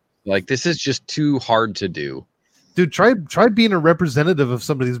 Yeah. Like, this is just too hard to do. Dude, try being a representative of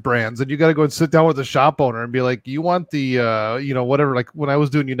some of these brands, and you got to go and sit down with the shop owner and be like, you want the, whatever, like when I was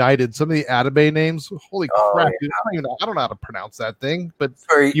doing United, some of the Atabey names, holy crap, dude, I don't know how to pronounce that thing, but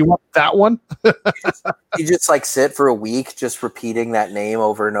you want that one? you just like sit for a week just repeating that name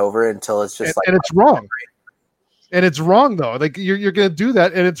over and over until it's just and it's wrong. And it's wrong though. Like you're going to do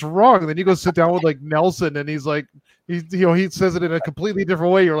that and it's wrong. And then you go sit down with like Nelson and he's like, he says it in a completely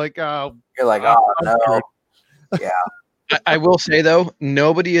different way. You're like, oh no. Yeah. I will say though,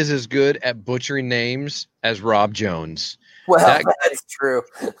 nobody is as good at butchering names as Rob Jones. Well, that's true.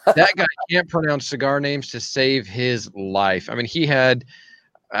 That guy can't pronounce cigar names to save his life. I mean, he had,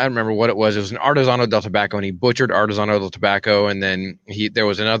 I don't remember what it was. It was an Artesano del Tobacco, and he butchered Artesano del Tobacco. And then there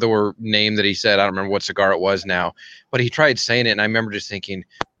was another name that he said, I don't remember what cigar it was now, but he tried saying it. And I remember just thinking,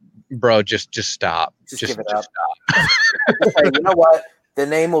 bro, just stop. Just give it up. Hey, you know what? The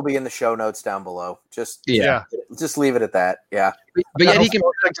name will be in the show notes down below. Just leave it at that. Yeah. But yet he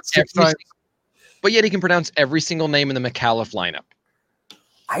can pronounce every single name in the McAuliffe lineup.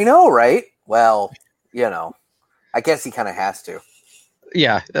 I know, right? Well, I guess he kind of has to.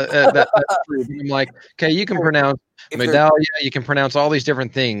 Yeah, that's true. I'm like, okay, you can pronounce Medallia, you can pronounce all these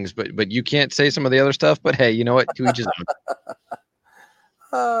different things, but you can't say some of the other stuff. But hey, you know what? We just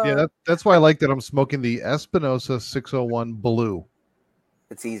that's why I like that I'm smoking the Espinosa 601 Blue.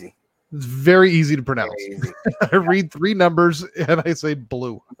 It's easy. It's very easy to pronounce. Easy. I read 3 numbers and I say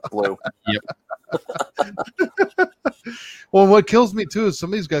blue. Blue. Yep. Well, what kills me too is some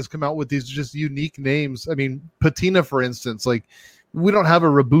of these guys come out with these just unique names. I mean, Patina, for instance, like we don't have a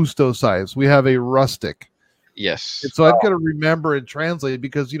Robusto size. We have a rustic. Yes. And so I've got to remember and translate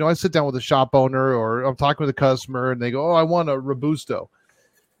because, I sit down with a shop owner or I'm talking with a customer and they go, oh, I want a Robusto.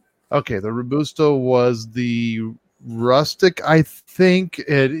 Okay. The Robusto was the rustic, I think.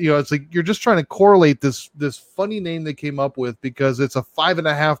 And it's like you're just trying to correlate this funny name they came up with because it's a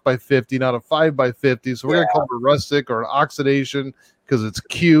 5.5 by 50, not a 5 by 50. So we're gonna call it a rustic or an oxidation because it's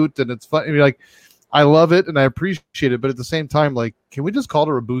cute and it's fun. I mean, like, I love it and I appreciate it, but at the same time, like, can we just call it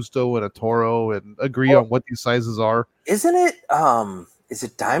a Robusto and a Toro and agree on what these sizes are? Isn't it? Is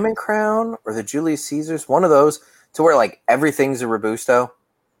it Diamond Crown or the Julius Caesars? One of those to where like everything's a Robusto.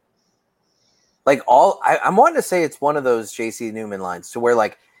 Like I'm wanting to say it's one of those JC Newman lines to where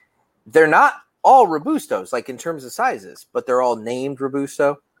like they're not all Robustos, like in terms of sizes, but they're all named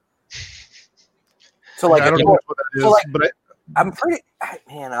Robusto. So like, I don't know what that is, but I'm pretty,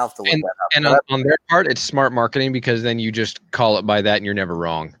 man, I'll have to look that up. And on their part, it's smart marketing because then you just call it by that and you're never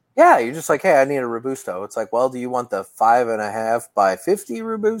wrong. Yeah, you're just like, hey, I need a Robusto. It's like, well, do you want the 5.5 by 50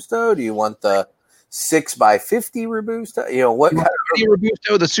 Robusto? Do you want the 6 by 50 Robusto? What kind of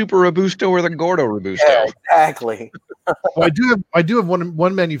Robusto, the Super Robusto, or the Gordo Robusto? Yeah, exactly. Well, I do have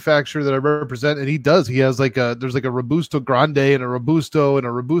one manufacturer that I represent, and he has like there's like a Robusto Grande and a Robusto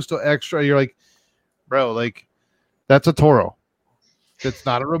Extra. You're like, bro, like that's a Toro. It's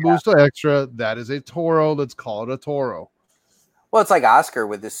not a Robusto Extra. That is a Toro. Let's call it a Toro. Well, it's like Oscar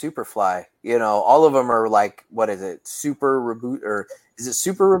with the Superfly. All of them are like, what is it? Super Robusto, or is it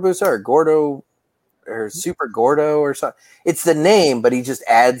Super Robusto or Gordo? Or Super Gordo or something. It's the name, but he just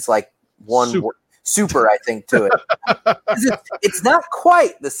adds like one super I think, to it. It's not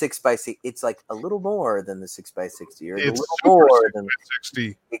quite the 6x60. It's like a little more than the 6x60. Or it's a little more than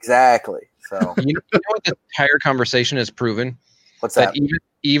 60. Exactly. So you know what the entire conversation has proven? What's that?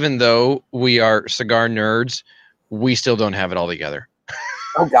 Even though we are cigar nerds, we still don't have it all together.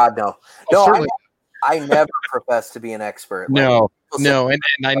 Oh God, no. No, I never profess to be an expert. No, and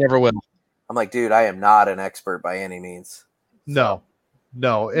I never will. I'm like, dude, I am not an expert by any means. No,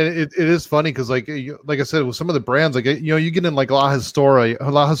 and it is funny because like I said, with some of the brands, like you get in like La Historia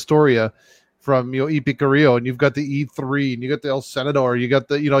from Epicurio, and you've got the E3, and you got the El Senador, you got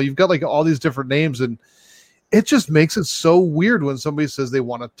the you've got like all these different names, and it just makes it so weird when somebody says they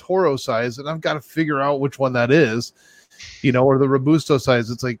want a Toro size, and I've got to figure out which one that is, or the Robusto size.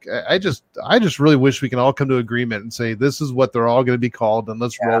 It's like I just really wish we can all come to agreement and say this is what they're all going to be called, and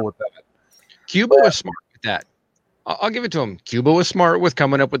let's roll with that. Cuba was smart with that. I'll give it to him. Cuba was smart with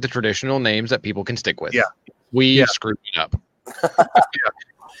coming up with the traditional names that people can stick with. Yeah, we screwed it up.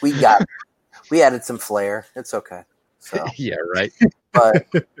 We added some flair. It's okay. So. Yeah, right. But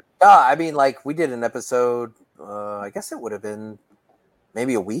I mean, like we did an episode. I guess it would have been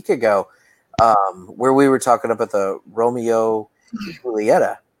maybe a week ago, where we were talking about the Romeo and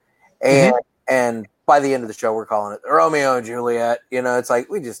Julieta, and by the end of the show, we're calling it Romeo and Juliet. It's like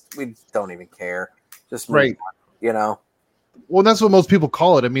we don't even care. Just right. Well, that's what most people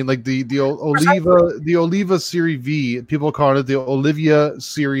call it. I mean, like the Oliva Series V, people call it the Olivia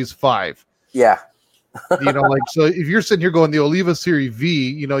Series 5. Yeah. Like, so if you're sitting here going the Oliva Series V,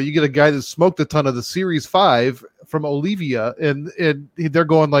 you get a guy that smoked a ton of the Series 5 from Olivia, and they're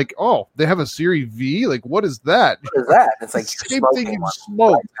going like, oh, they have a Series V? Like, what is that? What is that? It's like the same thing you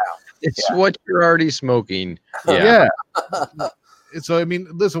smoked. It's what you're already smoking. Yeah. So, I mean,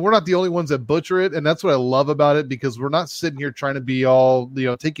 listen, we're not the only ones that butcher it, and that's what I love about it, because we're not sitting here trying to be all,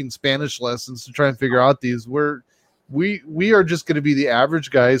 taking Spanish lessons to try and figure out these. We are just going to be the average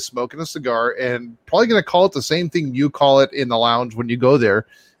guys smoking a cigar and probably going to call it the same thing you call it in the lounge when you go there,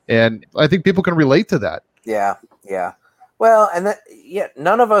 and I think people can relate to that. Yeah. Well, and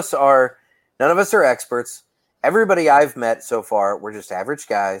none of us are experts. Everybody I've met so far, we're just average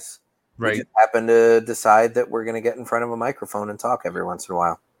guys. Right. We just happen to decide that we're going to get in front of a microphone and talk every once in a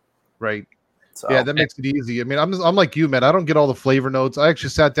while. Right. So. Yeah, that makes it easy. I mean, I'm like you, man. I don't get all the flavor notes. I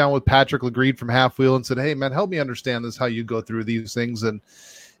actually sat down with Patrick Legreed from Half Wheel and said, hey, man, help me understand this, how you go through these things. And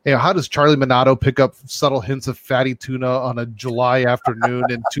how does Charlie Minato pick up subtle hints of fatty tuna on a July afternoon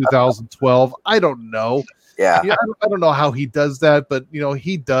in 2012? I don't know. Yeah. I don't know how he does that, but,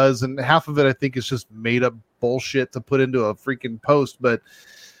 he does. And half of it, I think, is just made up bullshit to put into a freaking post. But,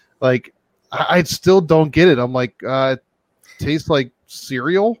 like, I still don't get it. I'm like, it tastes like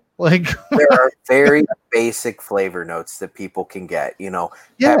cereal. Like, there are very basic flavor notes that people can get,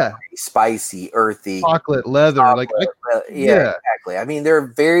 peppery, spicy, earthy, chocolate, leather, exactly. I mean, they're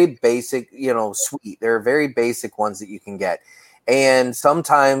very basic, sweet. There are very basic ones that you can get, and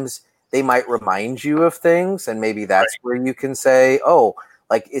sometimes they might remind you of things, and maybe that's where you can say, oh,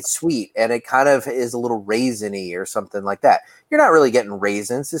 like it's sweet, and it kind of is a little raisiny or something like that. You're not really getting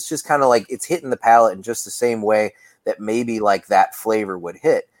raisins. It's just kind of like it's hitting the palate in just the same way that maybe like that flavor would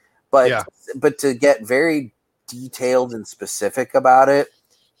hit. But to get very detailed and specific about it,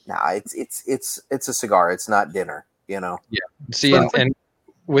 it's a cigar. It's not dinner, Yeah. See, and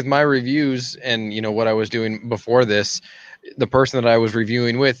with my reviews and what I was doing before this, the person that I was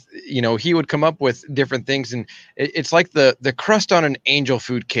reviewing with, he would come up with different things, and it's like the crust on an angel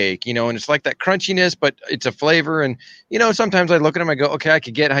food cake, and it's like that crunchiness, but it's a flavor. And, sometimes I look at him, I go, okay, I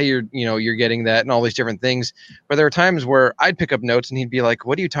could get how you're getting that and all these different things. But there are times where I'd pick up notes and he'd be like,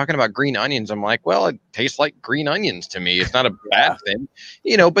 what are you talking about? Green onions? I'm like, well, it tastes like green onions to me. It's not a bad thing,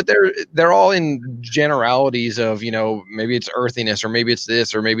 but they're all in generalities of, maybe it's earthiness, or maybe it's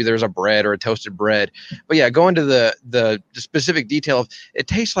this, or maybe there's a bread or a toasted bread. But yeah, go into the specific detail of it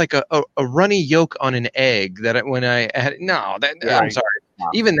tastes like a runny yolk on an egg that when I had I'm sorry,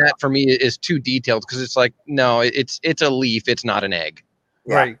 even that for me is too detailed, because it's like, no, it's a leaf, it's not an egg.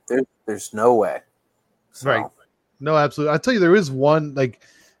 Yeah, right. There's no way. So. Right. No, absolutely. I'll tell you, there is one, like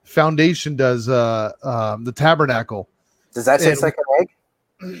Foundation does the Tabernacle. Does that taste like an egg?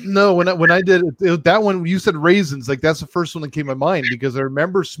 No, when I did it, that one, you said raisins, like that's the first one that came to mind, because I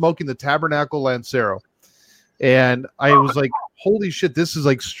remember smoking the Tabernacle Lancero. And I was like, holy shit, this is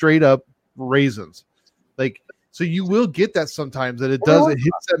like straight up raisins. Like, so you will get that sometimes, that it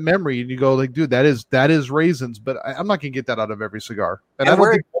hits that memory, and you go like, dude, that is raisins, but I'm not going to get that out of every cigar. And I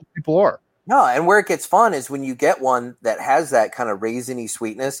don't think most people are. No, and where it gets fun is when you get one that has that kind of raisiny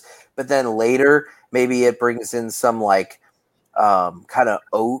sweetness, but then later maybe it brings in some like kind of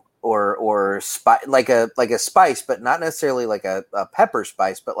oat or spice, like a spice, but not necessarily like a pepper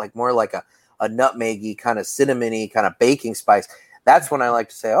spice, but like more like a nutmeggy kind of cinnamony kind of baking spice. That's when I like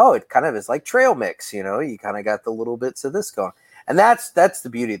to say, oh, it kind of is like trail mix, you kind of got the little bits of this going. And that's the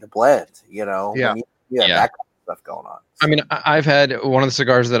beauty of the blend, Yeah. That kind of stuff going on. I mean, I've had one of the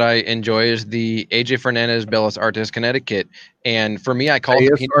cigars that I enjoy is the AJ Fernandez Bellas Artes Connecticut. And for me, I call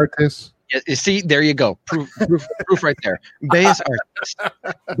it Artes. You see, there you go. Proof right there. Bayes artist.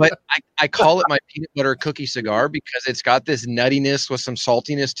 But I call it my peanut butter cookie cigar because it's got this nuttiness with some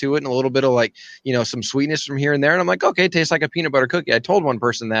saltiness to it and a little bit of like, some sweetness from here and there. And I'm like, okay, it tastes like a peanut butter cookie. I told one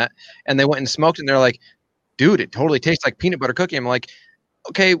person that, and they went and smoked it, and they're like, dude, it totally tastes like peanut butter cookie. I'm like,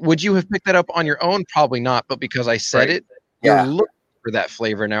 okay, would you have picked that up on your own? Probably not. But because I said it, you're looking for that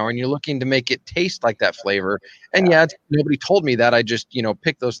flavor now, and you're looking to make it taste like that flavor. And nobody told me that. I just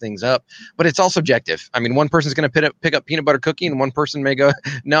pick those things up, but it's all subjective. I mean, one person's going to pick up peanut butter cookie, and one person may go,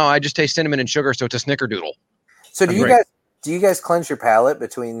 no, I just taste cinnamon and sugar, so it's a snickerdoodle. So do you guys cleanse your palate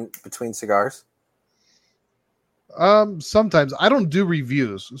between cigars? Sometimes. I don't do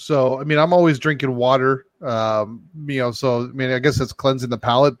reviews, so I mean, I'm always drinking water. So I mean, I guess it's cleansing the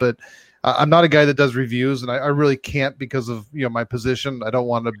palate, but I'm not a guy that does reviews, and I really can't because of my position. I don't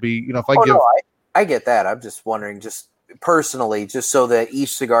want to be, if I give. No, I get that. I'm just wondering, just personally, just so that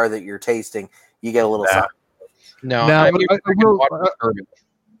each cigar that you're tasting, you get a little something. No, I will,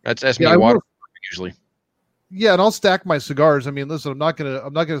 that's me. Water usually. Yeah, and I'll stack my cigars. I mean, listen, I'm not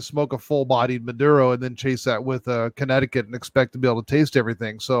gonna smoke a full-bodied Maduro and then chase that with a Connecticut and expect to be able to taste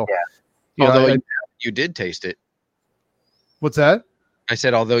everything. So, although you did taste it. What's that? I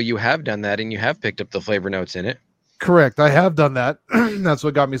said, although you have done that and you have picked up the flavor notes in it. Correct. I have done that. That's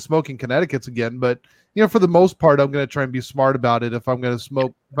what got me smoking Connecticut's again. But, for the most part, I'm going to try and be smart about it. If I'm going to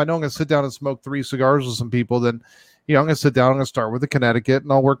smoke, if I know I'm going to sit down and smoke 3 cigars with some people, then, I'm going to sit down, I'm going to start with the Connecticut,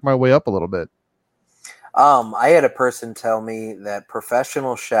 and I'll work my way up a little bit. I had a person tell me that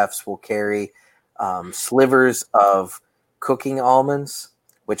professional chefs will carry slivers of cooking almonds,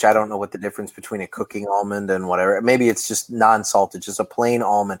 which I don't know what the difference between a cooking almond and whatever. Maybe it's just non-salted, just a plain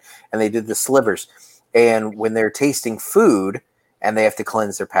almond, and they did the slivers. And when they're tasting food and they have to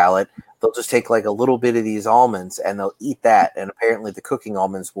cleanse their palate, they'll just take like a little bit of these almonds and they'll eat that. And apparently the cooking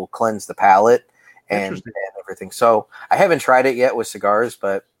almonds will cleanse the palate and everything. So I haven't tried it yet with cigars,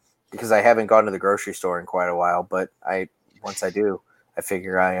 but because I haven't gone to the grocery store in quite a while, but once I do, I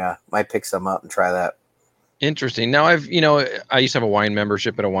figure I might pick some up and try that. Interesting. Now I used to have a wine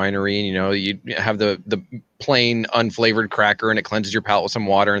membership at a winery, and you have the plain unflavored cracker, and it cleanses your palate with some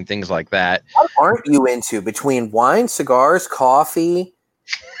water and things like that. What aren't you into between wine, cigars, coffee?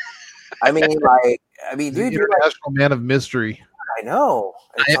 I mean, dude, you're a national man of mystery. I know.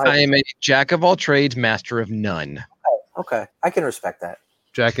 I am a jack of all trades, master of none. Okay. I can respect that.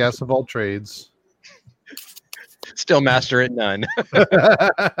 Jackass of all trades. Still master at none. But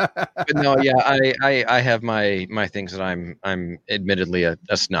no, yeah, I have my things that I'm admittedly a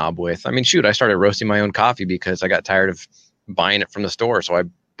snob with. I mean, shoot, I started roasting my own coffee because I got tired of buying it from the store, so I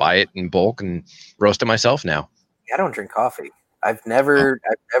buy it in bulk and roast it myself now. I don't drink coffee. I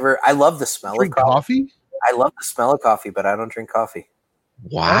love the smell of coffee. I love the smell of coffee, but I don't drink coffee.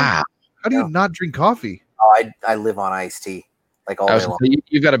 Wow. How do you not drink coffee? Oh, I live on iced tea like all day long.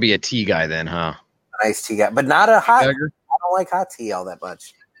 You've got to be a tea guy then, huh? Iced tea guy, but not a hot. I don't like hot tea all that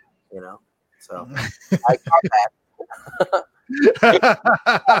much, So I got that.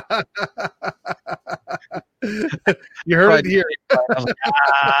 You heard it here.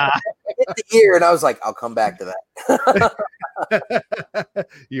 I hit the ear, and I was like, "I'll come back to that."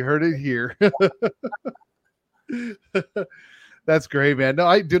 You heard it here. That's great, man. No,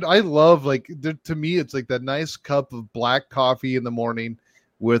 I love to me, it's like that nice cup of black coffee in the morning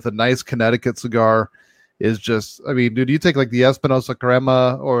with a nice Connecticut cigar is just, I mean, dude, you take like the Espinosa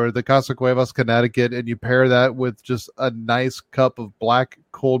Crema or the Casa Cuevas Connecticut and you pair that with just a nice cup of black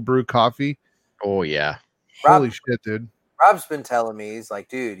cold brew coffee. Oh yeah. Holy shit, dude. Rob's been telling me, he's like,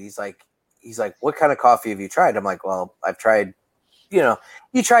 dude, he's like, what kind of coffee have you tried? I'm like, well, I've tried, you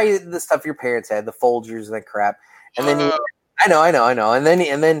try the stuff your parents had, the Folgers and that crap. And then I know. And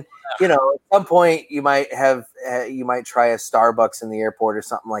then, at some point you might try a Starbucks in the airport or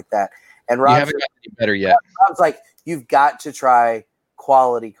something like that. And Rob, you haven't gotten any better yet. Rob's like, you've got to try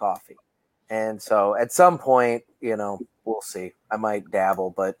quality coffee. And so at some point, we'll see. I might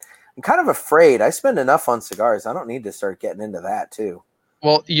dabble, but I'm kind of afraid. I spend enough on cigars. I don't need to start getting into that too.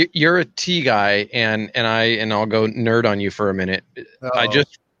 Well, you're a tea guy, and I'll go nerd on you for a minute. Uh-oh.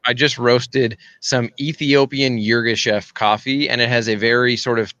 I just roasted some Ethiopian Yirgacheffe coffee, and it has a very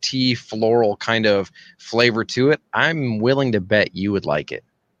sort of tea floral kind of flavor to it. I'm willing to bet you would like it.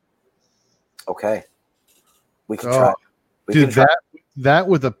 Okay. We can try. That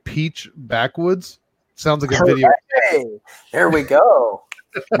with a peach backwoods sounds like a video. There we go.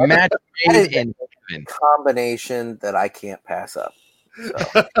 Match made in heaven. Combination that I can't pass up.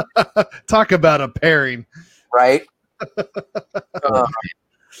 So. Talk about a pairing. Right?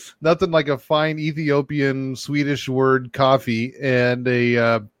 Nothing like a fine Ethiopian Swedish word coffee and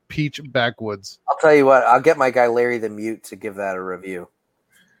a peach backwoods. I'll tell you what. I'll get my guy Larry the Mute to give that a review.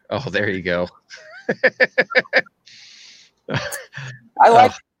 Oh, there you go.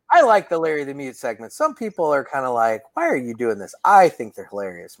 I like the Larry the Mute segment. Some people are kind of like, why are you doing this? I think they're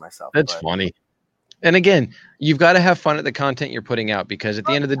hilarious myself. That's funny. And again, you've got to have fun at the content you're putting out, because at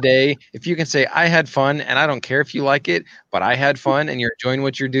the end of the day, if you can say, I had fun, and I don't care if you like it, but I had fun and you're enjoying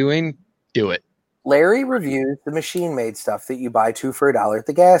what you're doing, do it. Larry reviews the machine-made stuff that you buy $2 for $1 at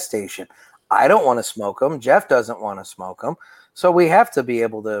the gas station. I don't want to smoke them. Jeff doesn't want to smoke them. So we have to be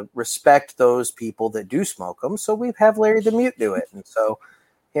able to respect those people that do smoke them. So we have Larry the Mute do it. And so,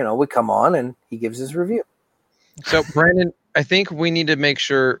 we come on and he gives his review. So, Brandon, I think we need to make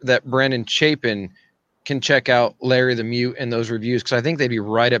sure that Brandon Chapin can check out Larry the Mute and those reviews, because I think they'd be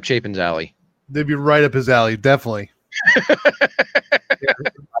right up Chapin's alley. They'd be right up his alley, definitely.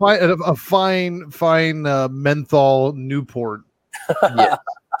 A fine menthol Newport. Yeah.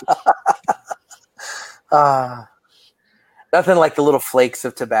 Nothing like the little flakes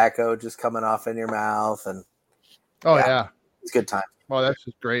of tobacco just coming off in your mouth. And yeah. It's a good time. Oh, that's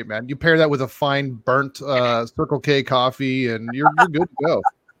just great, man. You pair that with a fine burnt Circle K coffee, and you're good to go.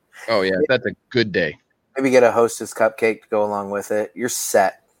 Oh, yeah. That's a good day. Maybe get a Hostess cupcake to go along with it. You're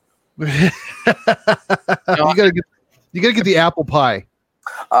set. You gotta get the apple pie.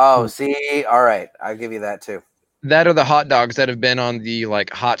 Oh, see? All right. I'll give you that too. That or the hot dogs that have been on the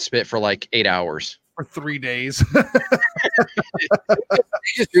hot spit for 8 hours. For 3 days. You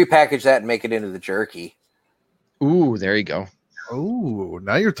just repackage that and make it into the jerky. Ooh, there you go. Ooh,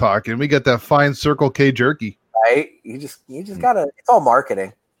 now you're talking. We got that fine Circle K jerky. Right? You just gotta, it's all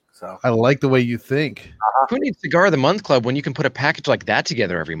marketing. So I like the way you think. Who needs Cigar of the Month Club when you can put a package like that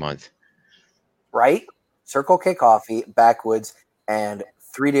together every month? Right? Circle K coffee, backwoods, and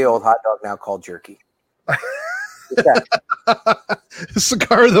 3-day-old hot dog now called jerky.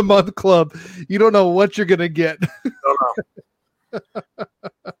 Cigar of the Month Club. You don't know what you're gonna get.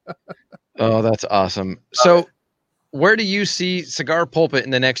 Oh, that's awesome. So where do you see Cigar Pulpit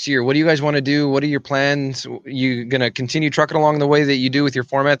in the next year? What do you guys want to do? What are your plans? You going to continue trucking along the way that you do with your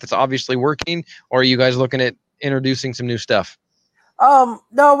format that's obviously working? Or are you guys looking at introducing some new stuff?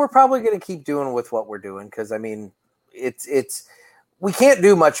 No, we're probably going to keep doing with what we're doing. Cause we can't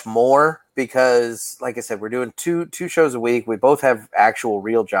do much more because like I said, we're doing two shows a week. We both have actual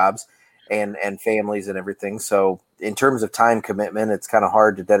real jobs and families and everything. So in terms of time commitment, it's kind of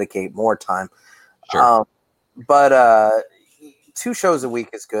hard to dedicate more time. Sure. But 2 shows a week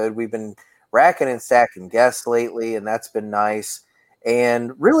is good. We've been racking and stacking guests lately, and that's been nice.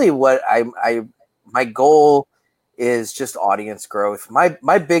 And really what my goal is just audience growth.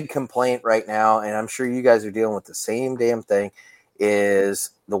 My big complaint right now, and I'm sure you guys are dealing with the same damn thing,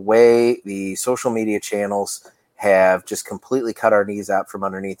 is the way the social media channels have just completely cut our knees out from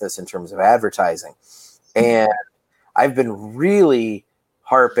underneath us in terms of advertising. And I've been really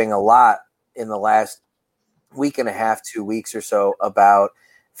harping a lot in the last week and a half, 2 weeks or so about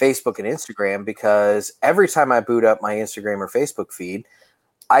Facebook and Instagram, because every time I boot up my Instagram or Facebook feed,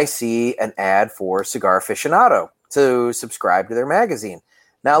 I see an ad for Cigar Aficionado to subscribe to their magazine.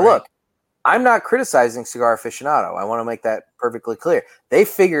 Now, Look, I'm not criticizing Cigar Aficionado. I want to make that perfectly clear. They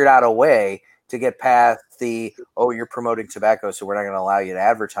figured out a way to get past the, you're promoting tobacco, so we're not going to allow you to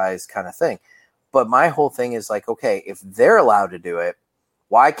advertise kind of thing. But my whole thing is okay, if they're allowed to do it,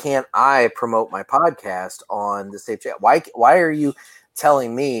 why can't I promote my podcast on the same channel? Why are you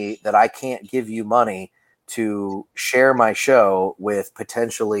telling me that I can't give you money to share my show with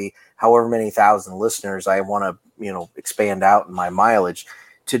potentially however many thousand listeners I want to, expand out in my mileage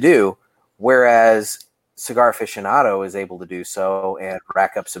to do, whereas Cigar Aficionado is able to do so and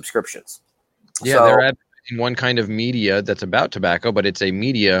rack up subscriptions? Yeah, they're advertising one kind of media that's about tobacco, but it's a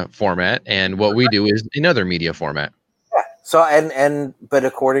media format, and what we do is another media format. So, but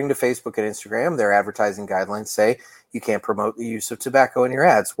according to Facebook and Instagram, their advertising guidelines say you can't promote the use of tobacco in your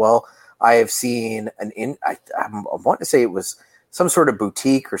ads. Well, I have seen I want to say it was some sort of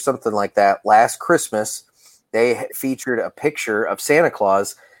boutique or something like that. Last Christmas, they featured a picture of Santa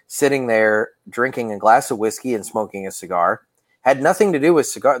Claus sitting there drinking a glass of whiskey and smoking a cigar. Had nothing to do with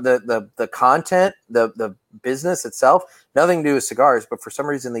cigar. The content, the business itself, nothing to do with cigars. But for some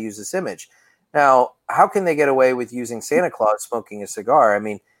reason, they use this image. Now, how can they get away with using Santa Claus smoking a cigar? I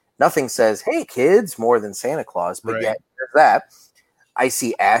mean, nothing says, hey, kids, more than Santa Claus, but yet there's that. I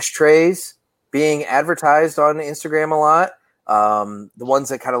see ashtrays being advertised on Instagram a lot. The ones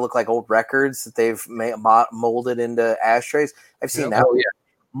that kind of look like old records that they've molded into ashtrays. I've seen that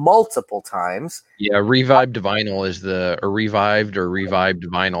multiple times. Yeah, Revived Vinyl is revived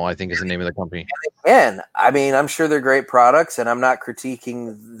vinyl, I think is the name of the company. And they And I mean, I'm sure they're great products, and I'm not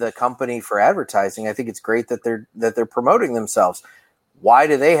critiquing the company for advertising. I think it's great that they're promoting themselves. Why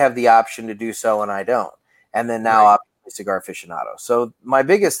do they have the option to do so and I don't? And then now, Right. Cigar Aficionado. So my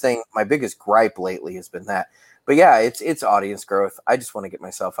biggest gripe lately has been that. But yeah, it's audience growth. I just want to get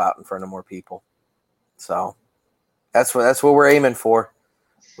myself out in front of more people. So that's what we're aiming for.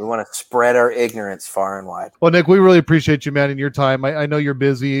 We want to spread our ignorance far and wide. Well, Nick, we really appreciate you, man, and your time. I know you're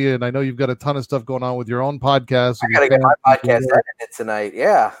busy, and I know you've got a ton of stuff going on with your own podcast. I got to get my podcast edited tonight.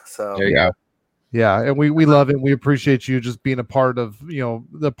 Yeah. So There you go. Yeah, and we love it. And we appreciate you just being a part of,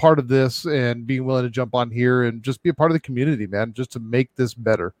 the part of this and being willing to jump on here and just be a part of the community, man, just to make this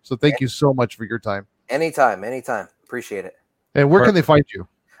better. So thank you so much for your time. Anytime. Appreciate it. And where can they find you?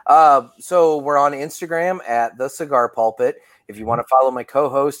 So we're on Instagram at The Cigar Pulpit. If you want to follow my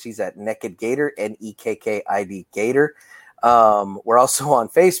co-host, he's at Nekid Gator, Nekkid Gator. We're also on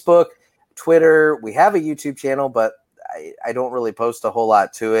Facebook, Twitter. We have a YouTube channel, but I don't really post a whole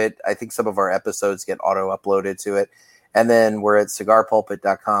lot to it. I think some of our episodes get auto-uploaded to it. And then we're at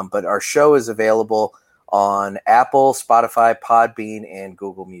cigarpulpit.com. But our show is available on Apple, Spotify, Podbean, and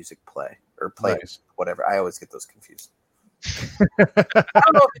Google Music Play. Or Play, Nice. Whatever. I always get those confused.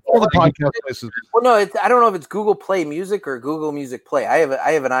 All the podcast places. Well, no, I don't know if it's Google Play Music or Google Music Play. I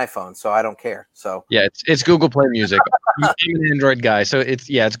have an iPhone, so I don't care. So Yeah, it's Google Play Music. I'm an Android guy, so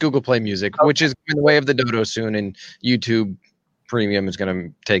it's Google Play Music, which is in the way of the dodo soon, and YouTube Premium is going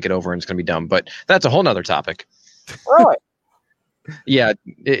to take it over, and it's going to be dumb. But that's a whole nother topic. really, Yeah,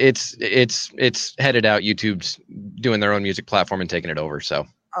 it's headed out. YouTube's doing their own music platform and taking it over. So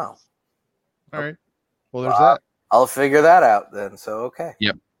oh, All right. Well, there's that. I'll figure that out then. So okay.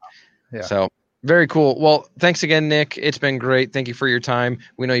 Yeah. So very cool. Well, thanks again, Nick. It's been great. Thank you for your time.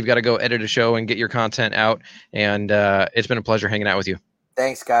 We know you've got to go edit a show and get your content out, and it's been a pleasure hanging out with you.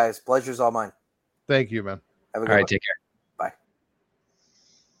 Thanks, guys. Pleasure's all mine. Thank you, man. Have a All good right, one. take care. Bye.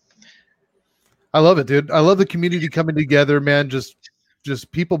 I love it, dude. I love the community coming together, man. Just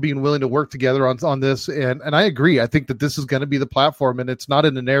people being willing to work together on this. And I agree. I think that this is going to be the platform, and it's not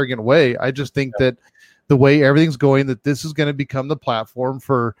in an arrogant way. I just think that the way everything's going, that this is going to become the platform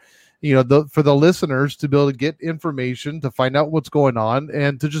for, for the listeners to be able to get information, to find out what's going on,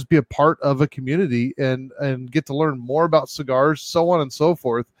 and to just be a part of a community and get to learn more about cigars, so on and so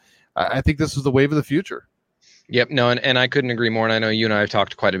forth. I think this is the wave of the future. Yep. No, and I couldn't agree more. And I know you and I have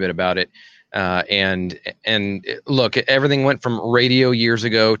talked quite a bit about it. And look, everything went from radio years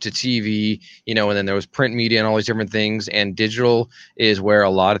ago to TV, and then there was print media and all these different things. And digital is where a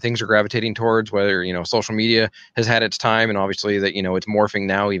lot of things are gravitating towards, whether, social media has had its time, and obviously that, it's morphing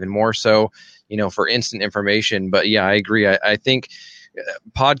now even more so, for instant information. But yeah, I agree. I think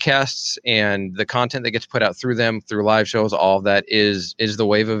podcasts and the content that gets put out through them, through live shows, all of that is the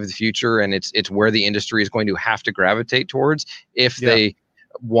wave of the future. And it's where the industry is going to have to gravitate towards if they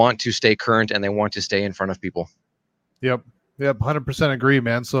want to stay current and they want to stay in front of people. Yep. 100% agree,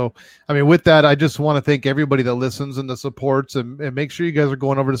 man. So, I mean, with that, I just want to thank everybody that listens and the supports, and make sure you guys are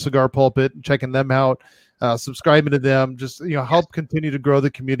going over to Cigar Pulpit and checking them out, subscribing to them, just, help continue to grow the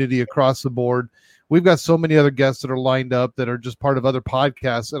community across the board. We've got so many other guests that are lined up that are just part of other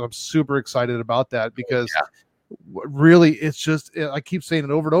podcasts, and I'm super excited about that because really, it's just, I keep saying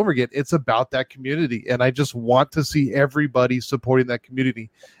it over and over again, it's about that community, and I just want to see everybody supporting that community.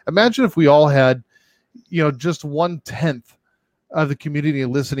 Imagine if we all had, just 1/10 of the community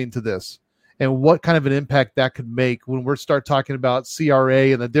listening to this, and what kind of an impact that could make when we start talking about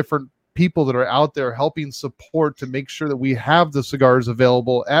CRA and the different people that are out there helping support to make sure that we have the cigars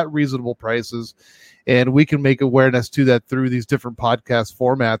available at reasonable prices, and we can make awareness to that through these different podcast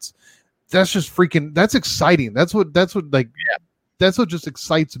formats. That's just that's exciting. That's what just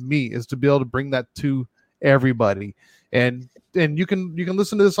excites me, is to be able to bring that to everybody. And you can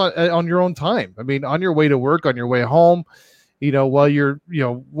listen to this on your own time. I mean, on your way to work, on your way home, while you're,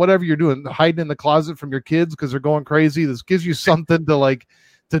 whatever you're doing, hiding in the closet from your kids because they're going crazy. This gives you something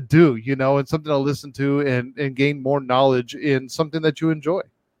to do, and something to listen to and gain more knowledge in something that you enjoy.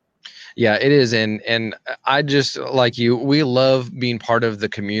 Yeah, it is. And I just, like you, we love being part of the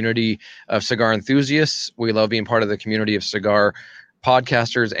community of cigar enthusiasts. We love being part of the community of cigar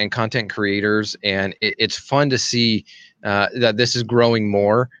podcasters and content creators. And it's fun to see that this is growing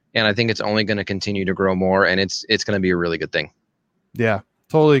more. And I think it's only going to continue to grow more. And it's going to be a really good thing. Yeah,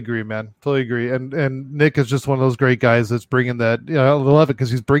 totally agree, man. Totally agree. And Nick is just one of those great guys that's bringing that, I love it because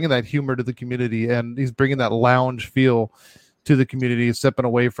he's bringing that humor to the community, and he's bringing that lounge feel to the community, stepping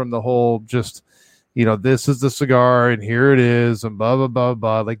away from the whole just, this is the cigar and here it is and blah, blah, blah,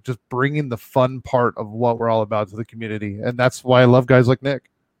 blah. Like, just bringing the fun part of what we're all about to the community. And that's why I love guys like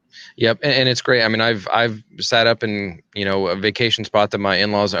Nick. Yep, and it's great. I mean, I've sat up in a vacation spot that my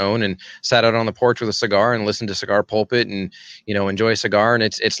in-laws own, and sat out on the porch with a cigar and listened to Cigar Pulpit, and enjoy a cigar. And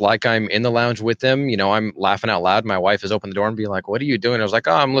it's like I'm in the lounge with them. I'm laughing out loud. My wife has opened the door and be like, "What are you doing?" I was like,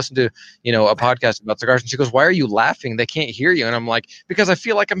 "Oh, I'm listening to a podcast about cigars." And she goes, "Why are you laughing? They can't hear you." And I'm like, "Because I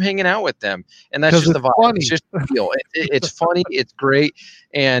feel like I'm hanging out with them." And that's just the vibe. Funny. It's just the feel. It's funny. It's great,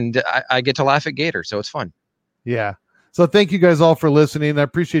 and I get to laugh at Gator, so it's fun. Yeah. So thank you guys all for listening. I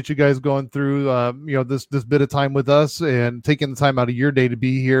appreciate you guys going through, this bit of time with us and taking the time out of your day to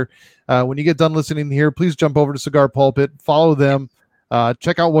be here. When you get done listening here, please jump over to Cigar Pulpit, follow them,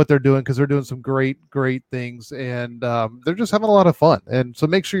 check out what they're doing, because they're doing some great things, and they're just having a lot of fun. And so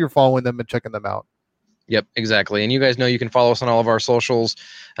make sure you're following them and checking them out. Yep, exactly. And you guys know you can follow us on all of our socials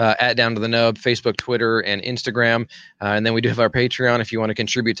at Down to the Nub, Facebook, Twitter, and Instagram. And then we do have our Patreon if you want to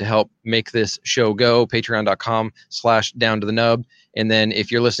contribute to help make this show go, patreon.com/Down to the Nub. And then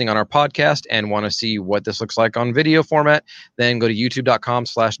if you're listening on our podcast and want to see what this looks like on video format, then go to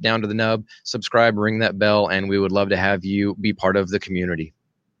youtube.com/Down to the Nub, subscribe, ring that bell, and we would love to have you be part of the community.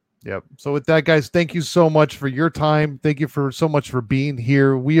 Yep. So with that, guys, thank you so much for your time. Thank you so much for being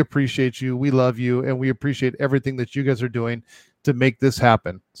here. We appreciate you. We love you. And we appreciate everything that you guys are doing to make this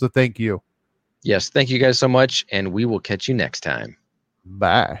happen. So thank you. Yes. Thank you guys so much. And we will catch you next time.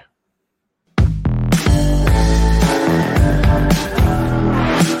 Bye.